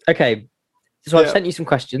 okay, so I've sent you some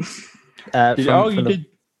questions. You did.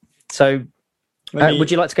 So,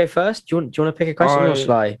 would you like to go first? Do you want to pick a question, or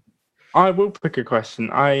shall I? I will pick a question.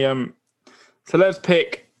 So let's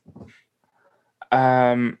pick.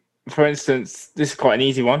 For instance, this is quite an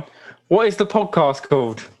easy one. What is the podcast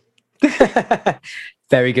called?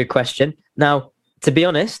 Very good question. Now, to be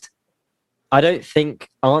honest, I don't think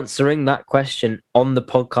answering that question on the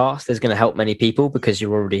podcast is going to help many people because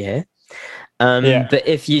you're already here. But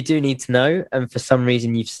if you do need to know, and for some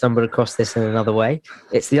reason you've stumbled across this in another way,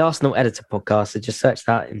 it's the Arsenal Editor podcast. So just search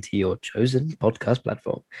that into your chosen podcast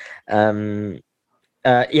platform.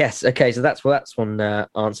 Yes. Okay. So that's one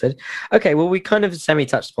answered. Okay. Well, we kind of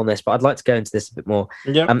semi-touched upon this, but I'd like to go into this a bit more.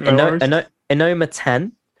 Yeah. Enoma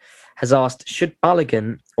 10 has asked, should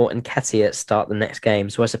Balogun or Nketiah start the next game?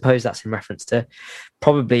 So I suppose that's in reference to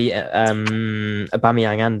probably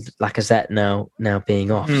Aubameyang and Lacazette now being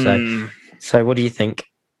off. So what do you think?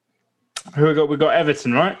 Who we got? We got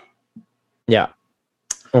Everton, right? Yeah.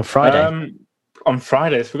 On Friday. On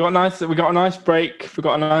Fridays, we got a nice break. We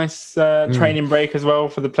got a nice training break as well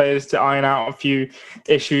for the players to iron out a few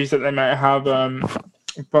issues that they might have.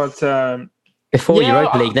 Before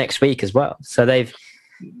Europa League next week as well. So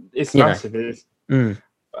it's massive. It is.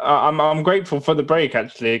 I'm grateful for the break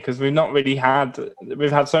actually because we've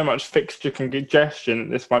had so much fixture congestion.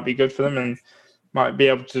 This might be good for them and might be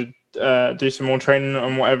able to do some more training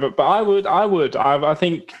and whatever. But I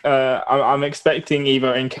think I'm expecting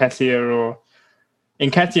either Nketiah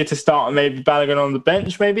to start and maybe Balogun on the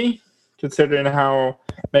bench, maybe considering how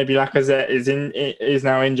maybe Lacazette is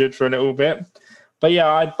now injured for a little bit. But yeah,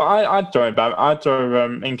 I'd throw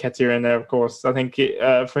Nketiah in there. Of course, I think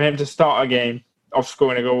for him to start a game off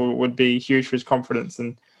scoring a goal would be huge for his confidence.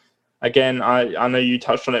 And again, I know you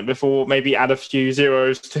touched on it before. Maybe add a few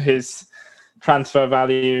zeros to his transfer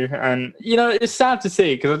value. And it's sad to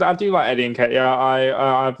see because I do like Eddie Nketiah.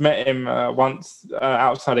 I've met him once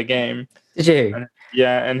outside a game. Did you?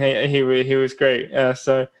 And he was great.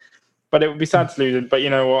 But it would be sad to lose him. But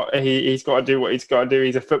you know what? He's got to do what he's got to do.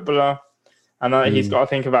 He's a footballer. And he's got to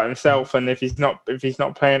think about himself. And if he's not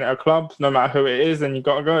playing at a club, no matter who it is, then you've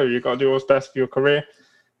got to go. You've got to do what's best for your career.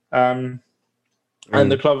 And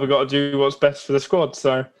the club have got to do what's best for the squad.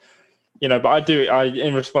 So, but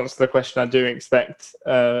in response to the question, I do expect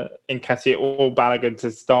Nketiah or Balogun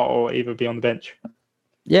to start or either be on the bench.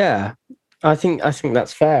 Yeah, I think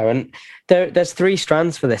that's fair. And there's three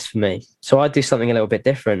strands for this for me. So I do something a little bit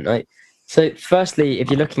different. So, firstly, if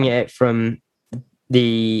you're looking at it from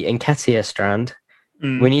the Nketiah strand,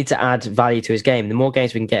 we need to add value to his game. The more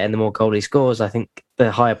games we can get in, the more goal he scores, I think the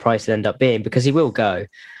higher price it'll end up being, because he will go.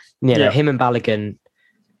 You know, him and Balogun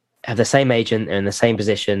have the same agent and in the same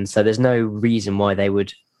position, so there's no reason why they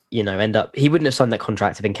would, you know, end up... He wouldn't have signed that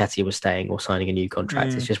contract if Nketiah was staying or signing a new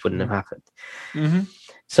contract. It just wouldn't have happened.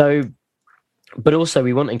 So, but also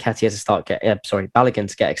we want Nketiah to start Balogun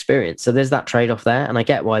to get experience. So there's that trade-off there, and I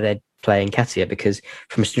get why they're playing Nketiah, because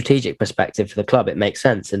from a strategic perspective for the club, it makes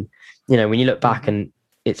sense. And you know, when you look back, and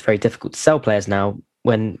it's very difficult to sell players now,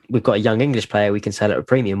 when we've got a young English player, we can sell at a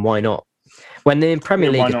premium. Why not? When the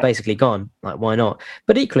Premier League is basically gone, like, why not?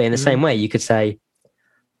 But equally, in the same way, you could say,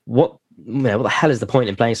 what the hell is the point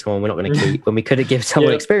in playing someone we're not going to keep when we could have given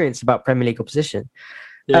someone experience about Premier League opposition?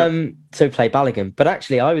 So play Balogun. But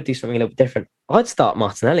actually, I would do something a little bit different. I'd start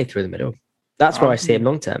Martinelli through the middle. That's where I see him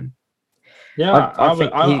long term. Yeah,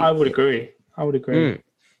 I would agree. I would agree.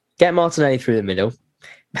 Get Martinelli through the middle.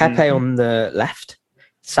 Pepe on the left,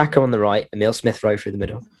 Saka on the right, Emile Smith Rowe through the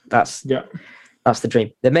middle. That's the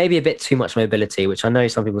dream. There may be a bit too much mobility, which I know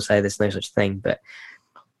some people say there's no such thing, but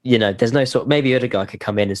you know, there's no maybe Odegaard could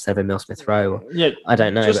come in instead of Emile Smith Rowe. I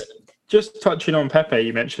don't know. Just touching on Pepe,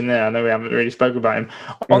 you mentioned there. I know we haven't really spoken about him.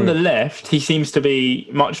 On the left, he seems to be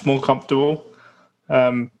much more comfortable.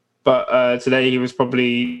 But today he was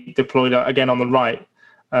probably deployed again on the right.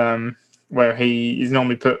 Where he is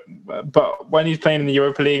normally put, but when he's playing in the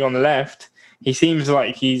Europa League on the left, he seems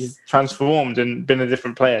like he's transformed and been a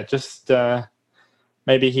different player. Just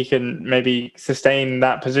maybe he can sustain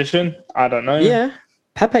that position. I don't know. Yeah,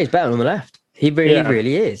 Pepe's better on the left. He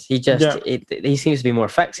really is. He just he seems to be more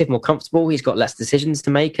effective, more comfortable. He's got less decisions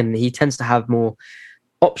to make, and he tends to have more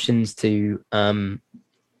options to.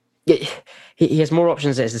 He has more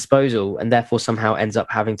options at his disposal, and therefore somehow ends up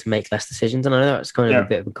having to make less decisions. And I know it's kind of a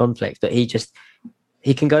bit of a conflict, but he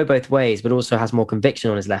can go both ways, but also has more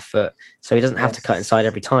conviction on his left foot, so he doesn't have to cut inside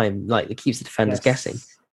every time. Like, it keeps the defenders guessing.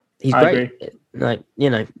 He's great. Agree. Like,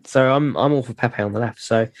 you know, so I'm all for Pepe on the left.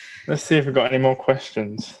 So let's see if we've got any more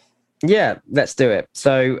questions. Yeah, let's do it.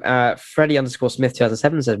 So Freddie_Smith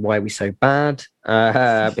 2007 says, why are we so bad?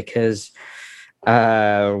 Because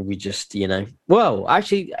we just, you know, well,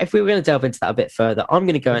 actually, if we were going to delve into that a bit further, I'm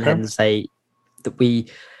going to go ahead and say that we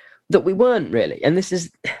weren't really. And this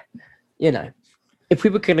is, you know, if we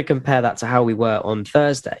were going to compare that to how we were on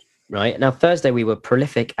Thursday, right? Now, Thursday, we were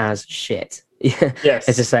prolific as shit. Yes.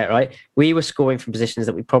 As to say it, right? We were scoring from positions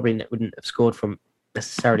that we probably wouldn't have scored from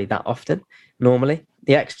necessarily that often normally.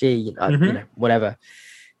 The XG, you know, whatever.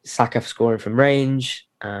 Saka scoring from range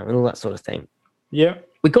and all that sort of thing. Yeah.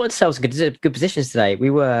 We got ourselves in good positions today.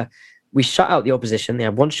 We shut out the opposition. They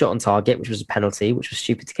had one shot on target, which was a penalty, which was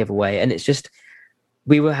stupid to give away. And it's just,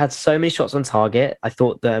 had so many shots on target. I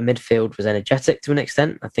thought the midfield was energetic to an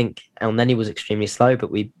extent. I think El Neni was extremely slow,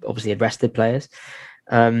 but we obviously had rested players.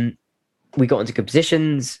 We got into good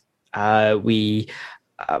positions. We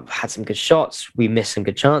had some good shots. We missed some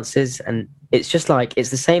good chances. And it's just like,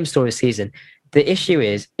 it's the same story this season. The issue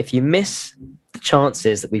is, if you miss the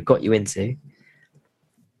chances that we've got you into,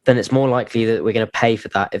 then it's more likely that we're going to pay for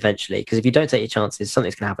that eventually. Because if you don't take your chances,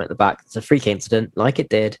 something's going to happen at the back. It's a freak incident, like it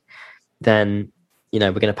did, then, you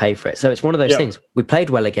know, we're going to pay for it. So it's one of those things. We played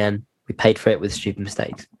well again. We paid for it with stupid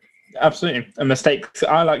mistakes. Absolutely. And mistakes,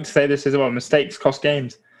 I like to say this as well, mistakes cost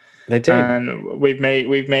games. They do. And we've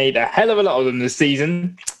made a hell of a lot of them this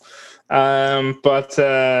season. But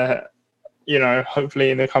you know, hopefully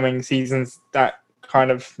in the coming seasons, that kind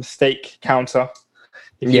of mistake counter,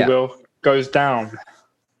 if you will, goes down.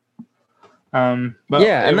 But and that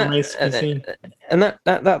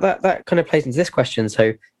kind of plays into this question.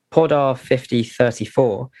 So Podar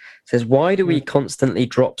 5034 says, why do we constantly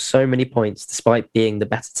drop so many points despite being the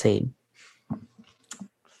better team?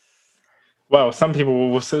 Well, some people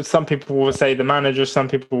will say the manager, some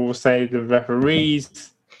people will say the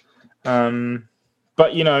referees.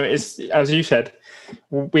 But you know, it's, as you said,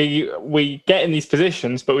 we get in these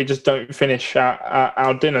positions, but we just don't finish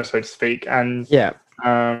our dinner, so to speak. And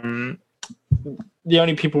the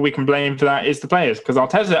only people we can blame for that is the players, because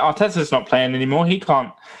Arteta's not playing anymore. He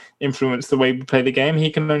can't influence the way we play the game.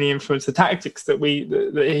 He can only influence the tactics that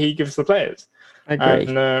he gives the players. I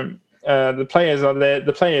agree. And the players are there.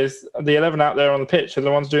 The players, the 11 out there on the pitch, are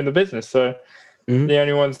the ones doing the business. So the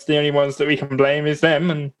only ones that we can blame is them.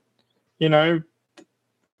 And you know,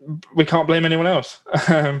 we can't blame anyone else.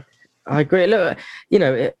 I agree. Look, you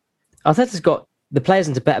know, Arteta's got the players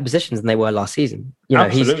into better positions than they were last season. You know,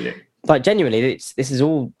 absolutely. Like, genuinely, this is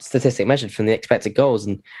all statistic measured from the expected goals,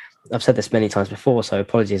 and I've said this many times before, so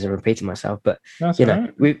apologies for repeating myself, but That's you all know,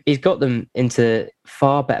 right. he's got them into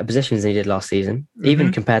far better positions than he did last season,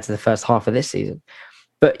 even compared to the first half of this season.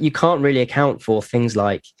 But you can't really account for things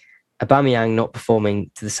like Aubameyang not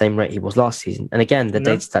performing to the same rate he was last season. And again, the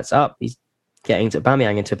data stats up. He's getting to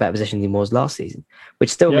Aubameyang into a better position than he was last season,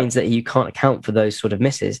 which still means that you can't account for those sort of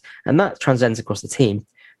misses. And that transcends across the team.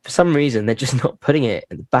 For some reason, they're just not putting it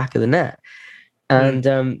at the back of the net. And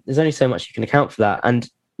there's only so much you can account for that. And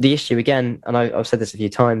the issue, again, and I've said this a few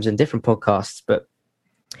times in different podcasts, but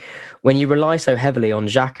when you rely so heavily on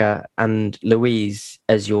Xhaka and Luiz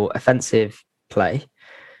as your offensive play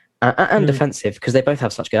and defensive, because they both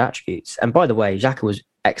have such good attributes. And by the way, Xhaka was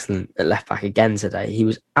excellent at left back again today. He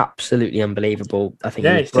was absolutely unbelievable. I think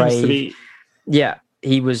he was brave. Yeah,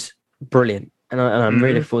 he was brilliant. And I'm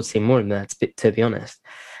really looking forward to seeing more of him there, to be honest.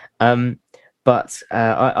 But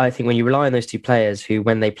I think when you rely on those two players who,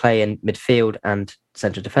 when they play in midfield and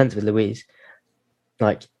central defence with Luiz,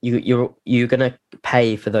 like you're going to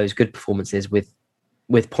pay for those good performances with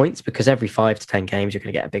points, because every 5 to 10 games you're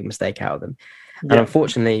going to get a big mistake out of them. And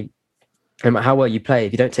unfortunately, no matter how well you play,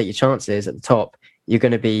 if you don't take your chances at the top, you're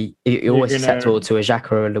always susceptible to a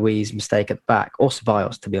Xhaka or a Luiz mistake at the back, or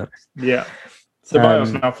Ceballos, to be honest. Yeah,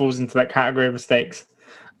 Ceballos now falls into that category of mistakes.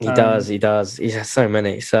 He does. He has so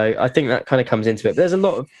many. So I think that kind of comes into it. But there's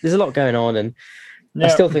a lot going on, and I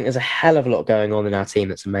still think there's a hell of a lot going on in our team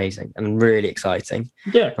that's amazing and really exciting.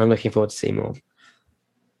 Yeah, I'm looking forward to seeing more.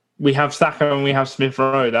 We have Saka and we have Smith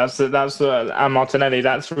Rowe. That's and Martinelli.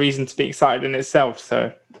 That's reason to be excited in itself.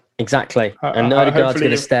 So exactly, and Odegaard's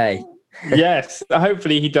going to stay. Yes,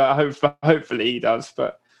 hopefully he does. Hopefully he does.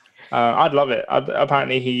 But I'd love it.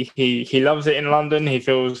 Apparently he loves it in London. He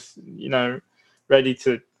feels ready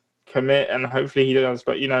to commit, and hopefully he does.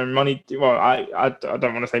 But money. Well, I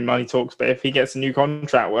don't want to say money talks, but if he gets a new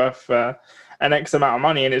contract worth an X amount of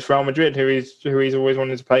money, and it's Real Madrid, who he's always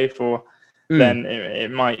wanted to play for, then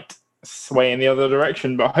it might sway in the other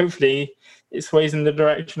direction. But hopefully it sways in the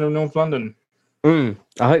direction of North London. I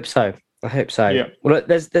hope so. Yeah. Well,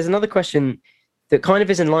 there's another question that kind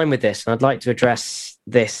of is in line with this, and I'd like to address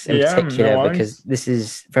this in particular because this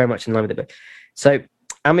is very much in line with it. So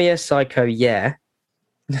Amir Psycho,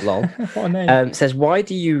 lol, what a name. says, why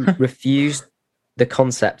do you refuse the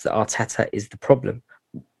concept that Arteta is the problem?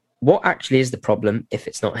 What actually is the problem if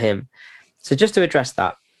it's not him? So just to address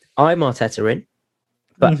that, I'm Arteta in,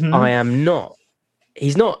 but I am not.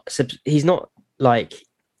 He's not like,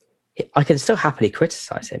 I can still happily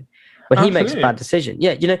criticize him when he makes a bad decision.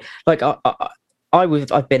 Yeah, like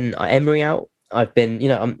I've been Emery out. I've been,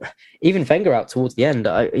 even Wenger out towards the end.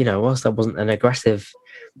 Whilst I wasn't an aggressive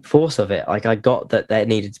force of it, like I got that there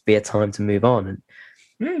needed to be a time to move on,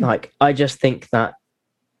 and like I just think that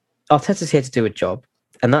Arteta's here to do a job,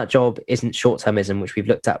 and that job isn't short-termism, which we've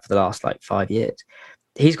looked at for the last 5 years.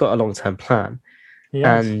 He's got a long-term plan,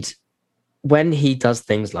 and when he does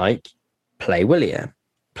things like play Willian,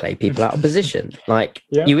 play people out of position,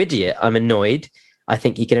 you idiot, I'm annoyed. I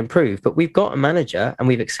think he can improve, but we've got a manager, and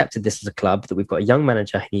we've accepted this as a club, that we've got a young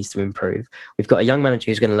manager who needs to improve. We've got a young manager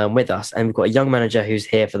who's going to learn with us, and we've got a young manager who's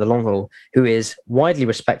here for the long haul, who is widely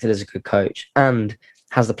respected as a good coach and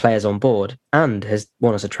has the players on board and has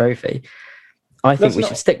won us a trophy. I think we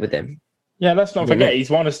should stick with him. Yeah, let's not forget he's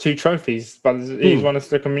won us 2 trophies, but he's won us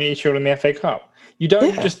the Community Shield and the FA Cup. You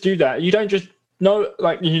don't just do that. You don't just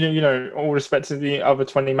all respect to the other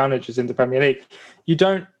 20 managers in the Premier League. You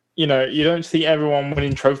don't see everyone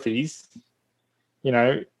winning trophies,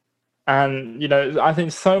 and I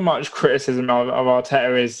think so much criticism of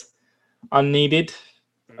Arteta is unneeded.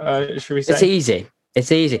 Should we say?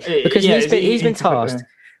 It's easy because he's been tasked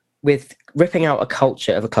with ripping out a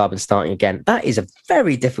culture of a club and starting again. That is a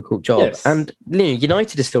very difficult job. Yes. And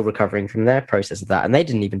United is still recovering from their process of that, and they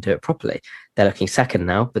didn't even do it properly. They're looking second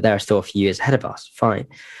now, but they're still a few years ahead of us. Fine.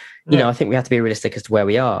 I think we have to be realistic as to where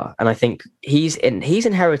we are. And I think he's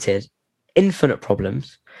inherited infinite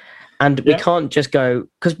problems, and we can't just go,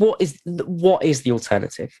 because what is the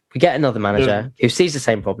alternative? We get another manager who sees the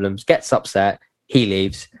same problems, gets upset, he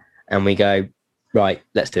leaves, and we go, right,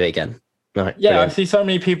 let's do it again. Right. Yeah, brilliant. I see so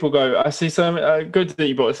many people go. I see so good that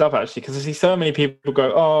you brought this up actually, because I see so many people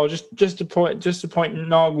go, oh, just appoint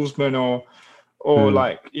Nagelsmann or all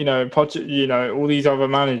these other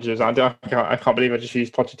managers. I can't believe I just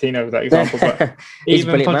used Pochettino as that example, but he's a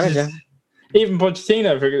brilliant manager. Even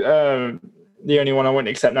Pochettino, the only one I wouldn't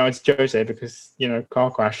accept now is Jose because car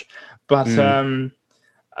crash. But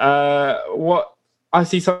what I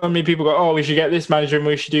see so many people go, oh, we should get this manager and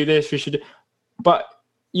we should do this, but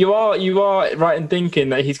you are right in thinking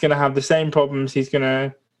that he's going to have the same problems. He's going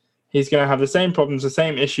to have the same problems, the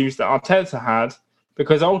same issues that Arteta had,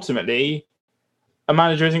 because ultimately a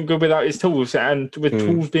manager isn't good without his tools, and with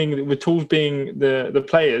tools being the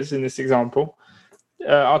players in this example,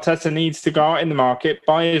 Arteta needs to go out in the market,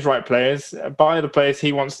 buy his right players, buy the players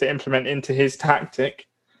he wants to implement into his tactic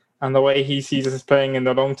and the way he sees us playing in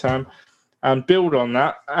the long term, and build on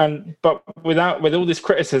that. But with all this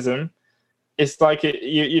criticism, it's like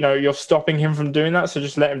you're stopping him from doing that. So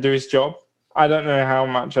just let him do his job. I don't know how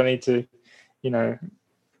much I need to,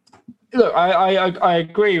 Look, I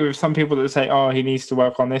agree with some people that say, "Oh, he needs to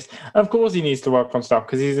work on this." And of course, he needs to work on stuff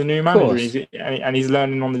because he's a new manager and he's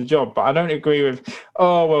learning on the job. But I don't agree with,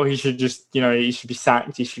 "Oh, well, he should just, he should be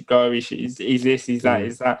sacked. He should go. He's this. He's that.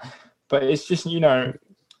 He's that." But it's just,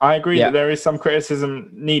 I agree that there is some criticism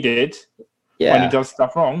needed when he does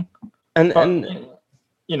stuff wrong.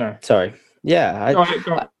 Sorry.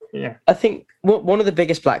 I think one of the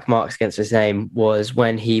biggest black marks against his name was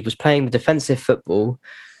when he was playing the defensive football.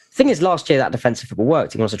 The thing is, last year that defensive football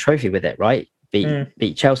worked. He won us a trophy with it, right?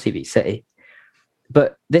 Beat Chelsea, beat City.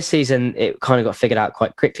 But this season, it kind of got figured out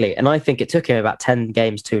quite quickly. And I think it took him about 10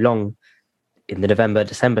 games too long in the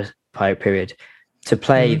November-December period to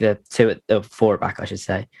play the four at back, I should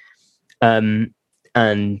say. And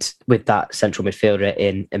with that central midfielder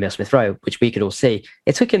in Emile Smith-Rowe, which we could all see,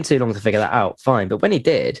 it took him too long to figure that out, fine. But when he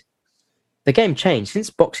did, the game changed. Since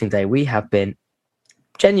Boxing Day, we have been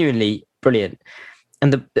genuinely brilliant.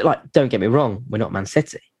 And don't get me wrong, we're not Man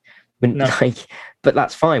City. But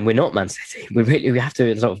that's fine. We're not Man City. We have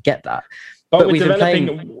to sort of get that. But we're developing.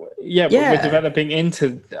 But we're developing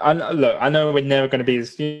into. Look, I know we're never going to be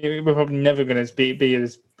we're probably never going to be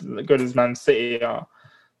as good as Man City are.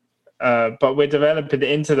 But we're developing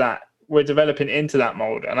into that. We're developing into that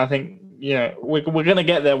mold, and I think we're going to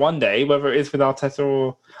get there one day, whether it is with Arteta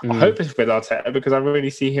or I hope it's with Arteta, because I really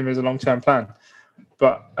see him as a long-term plan.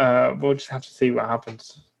 But we'll just have to see what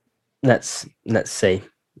happens. Let's see.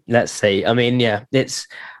 I mean,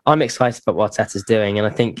 I'm excited about what Arteta's doing, and I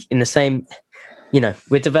think in the same,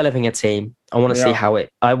 we're developing a team. I want to see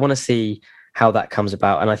I want to see how that comes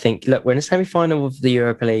about. And I think, look, we're in a semi-final of the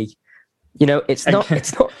Europa League. It's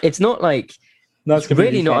not like it's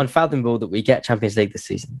really not unfathomable that we get Champions League this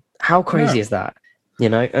season. How crazy is that?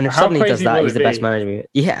 And if suddenly he does that, he's the best manager.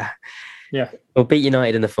 Yeah. We'll beat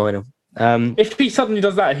United in the final. If he suddenly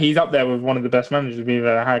does that, he's up there with one of the best managers we've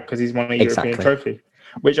ever had because he's won a European trophy,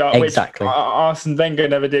 which Arsene Wenger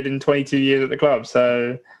never did in 22 years at the club.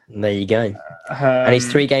 So there you go. And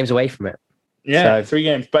he's 3 games away from it. Yeah, 3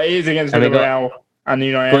 games, but it is against Villarreal and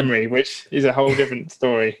Unai Emery, which is a whole different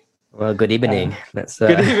story. Well, good evening.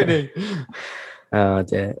 Good evening. Oh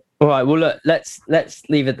dear. All right. Well, look. Let's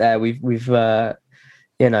leave it there. We've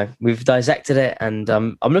dissected it, and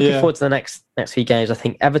I'm looking forward to the next few games. I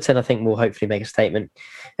think Everton will hopefully make a statement.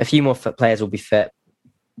 A few more players will be fit,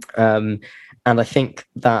 and I think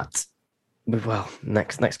that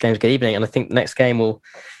next game's good evening, and I think the next game the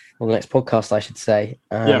next podcast, I should say,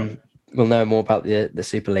 we'll know more about the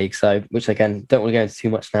Super League. So, which again, don't want to go into too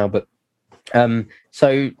much now, but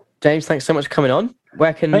so James, thanks so much for coming on.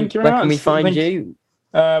 Where can we find you?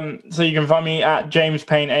 So you can find me at James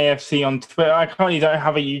Payne AFC on Twitter. I currently don't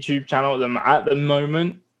have a YouTube channel at the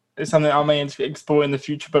moment. It's something I may explore in the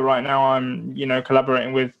future, but right now I'm,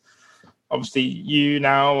 collaborating with obviously you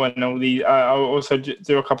now and all the. I'll also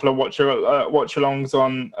do a couple of watch-alongs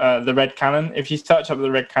on the Red Cannon. If you search up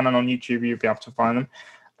the Red Cannon on YouTube, you'll be able to find them.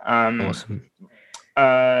 Awesome.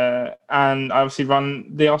 And I obviously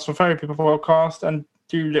run the Arsenal Fairy People podcast and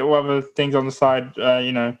do little other things on the side,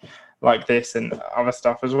 like this and other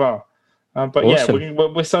stuff as well. But awesome.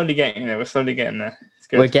 We're slowly getting there. It's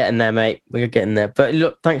good. We're getting there, mate. We're getting there. But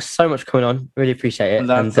look, thanks so much for coming on. Really appreciate it.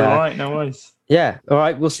 That's all right. No worries. Yeah. All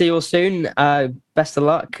right. We'll see you all soon. Best of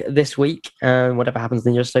luck this week. Whatever happens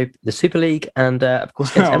in the Super League, and of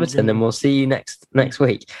course against Everton. And we'll see you next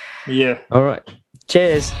week. Yeah. All right.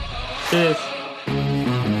 Cheers. Cheers.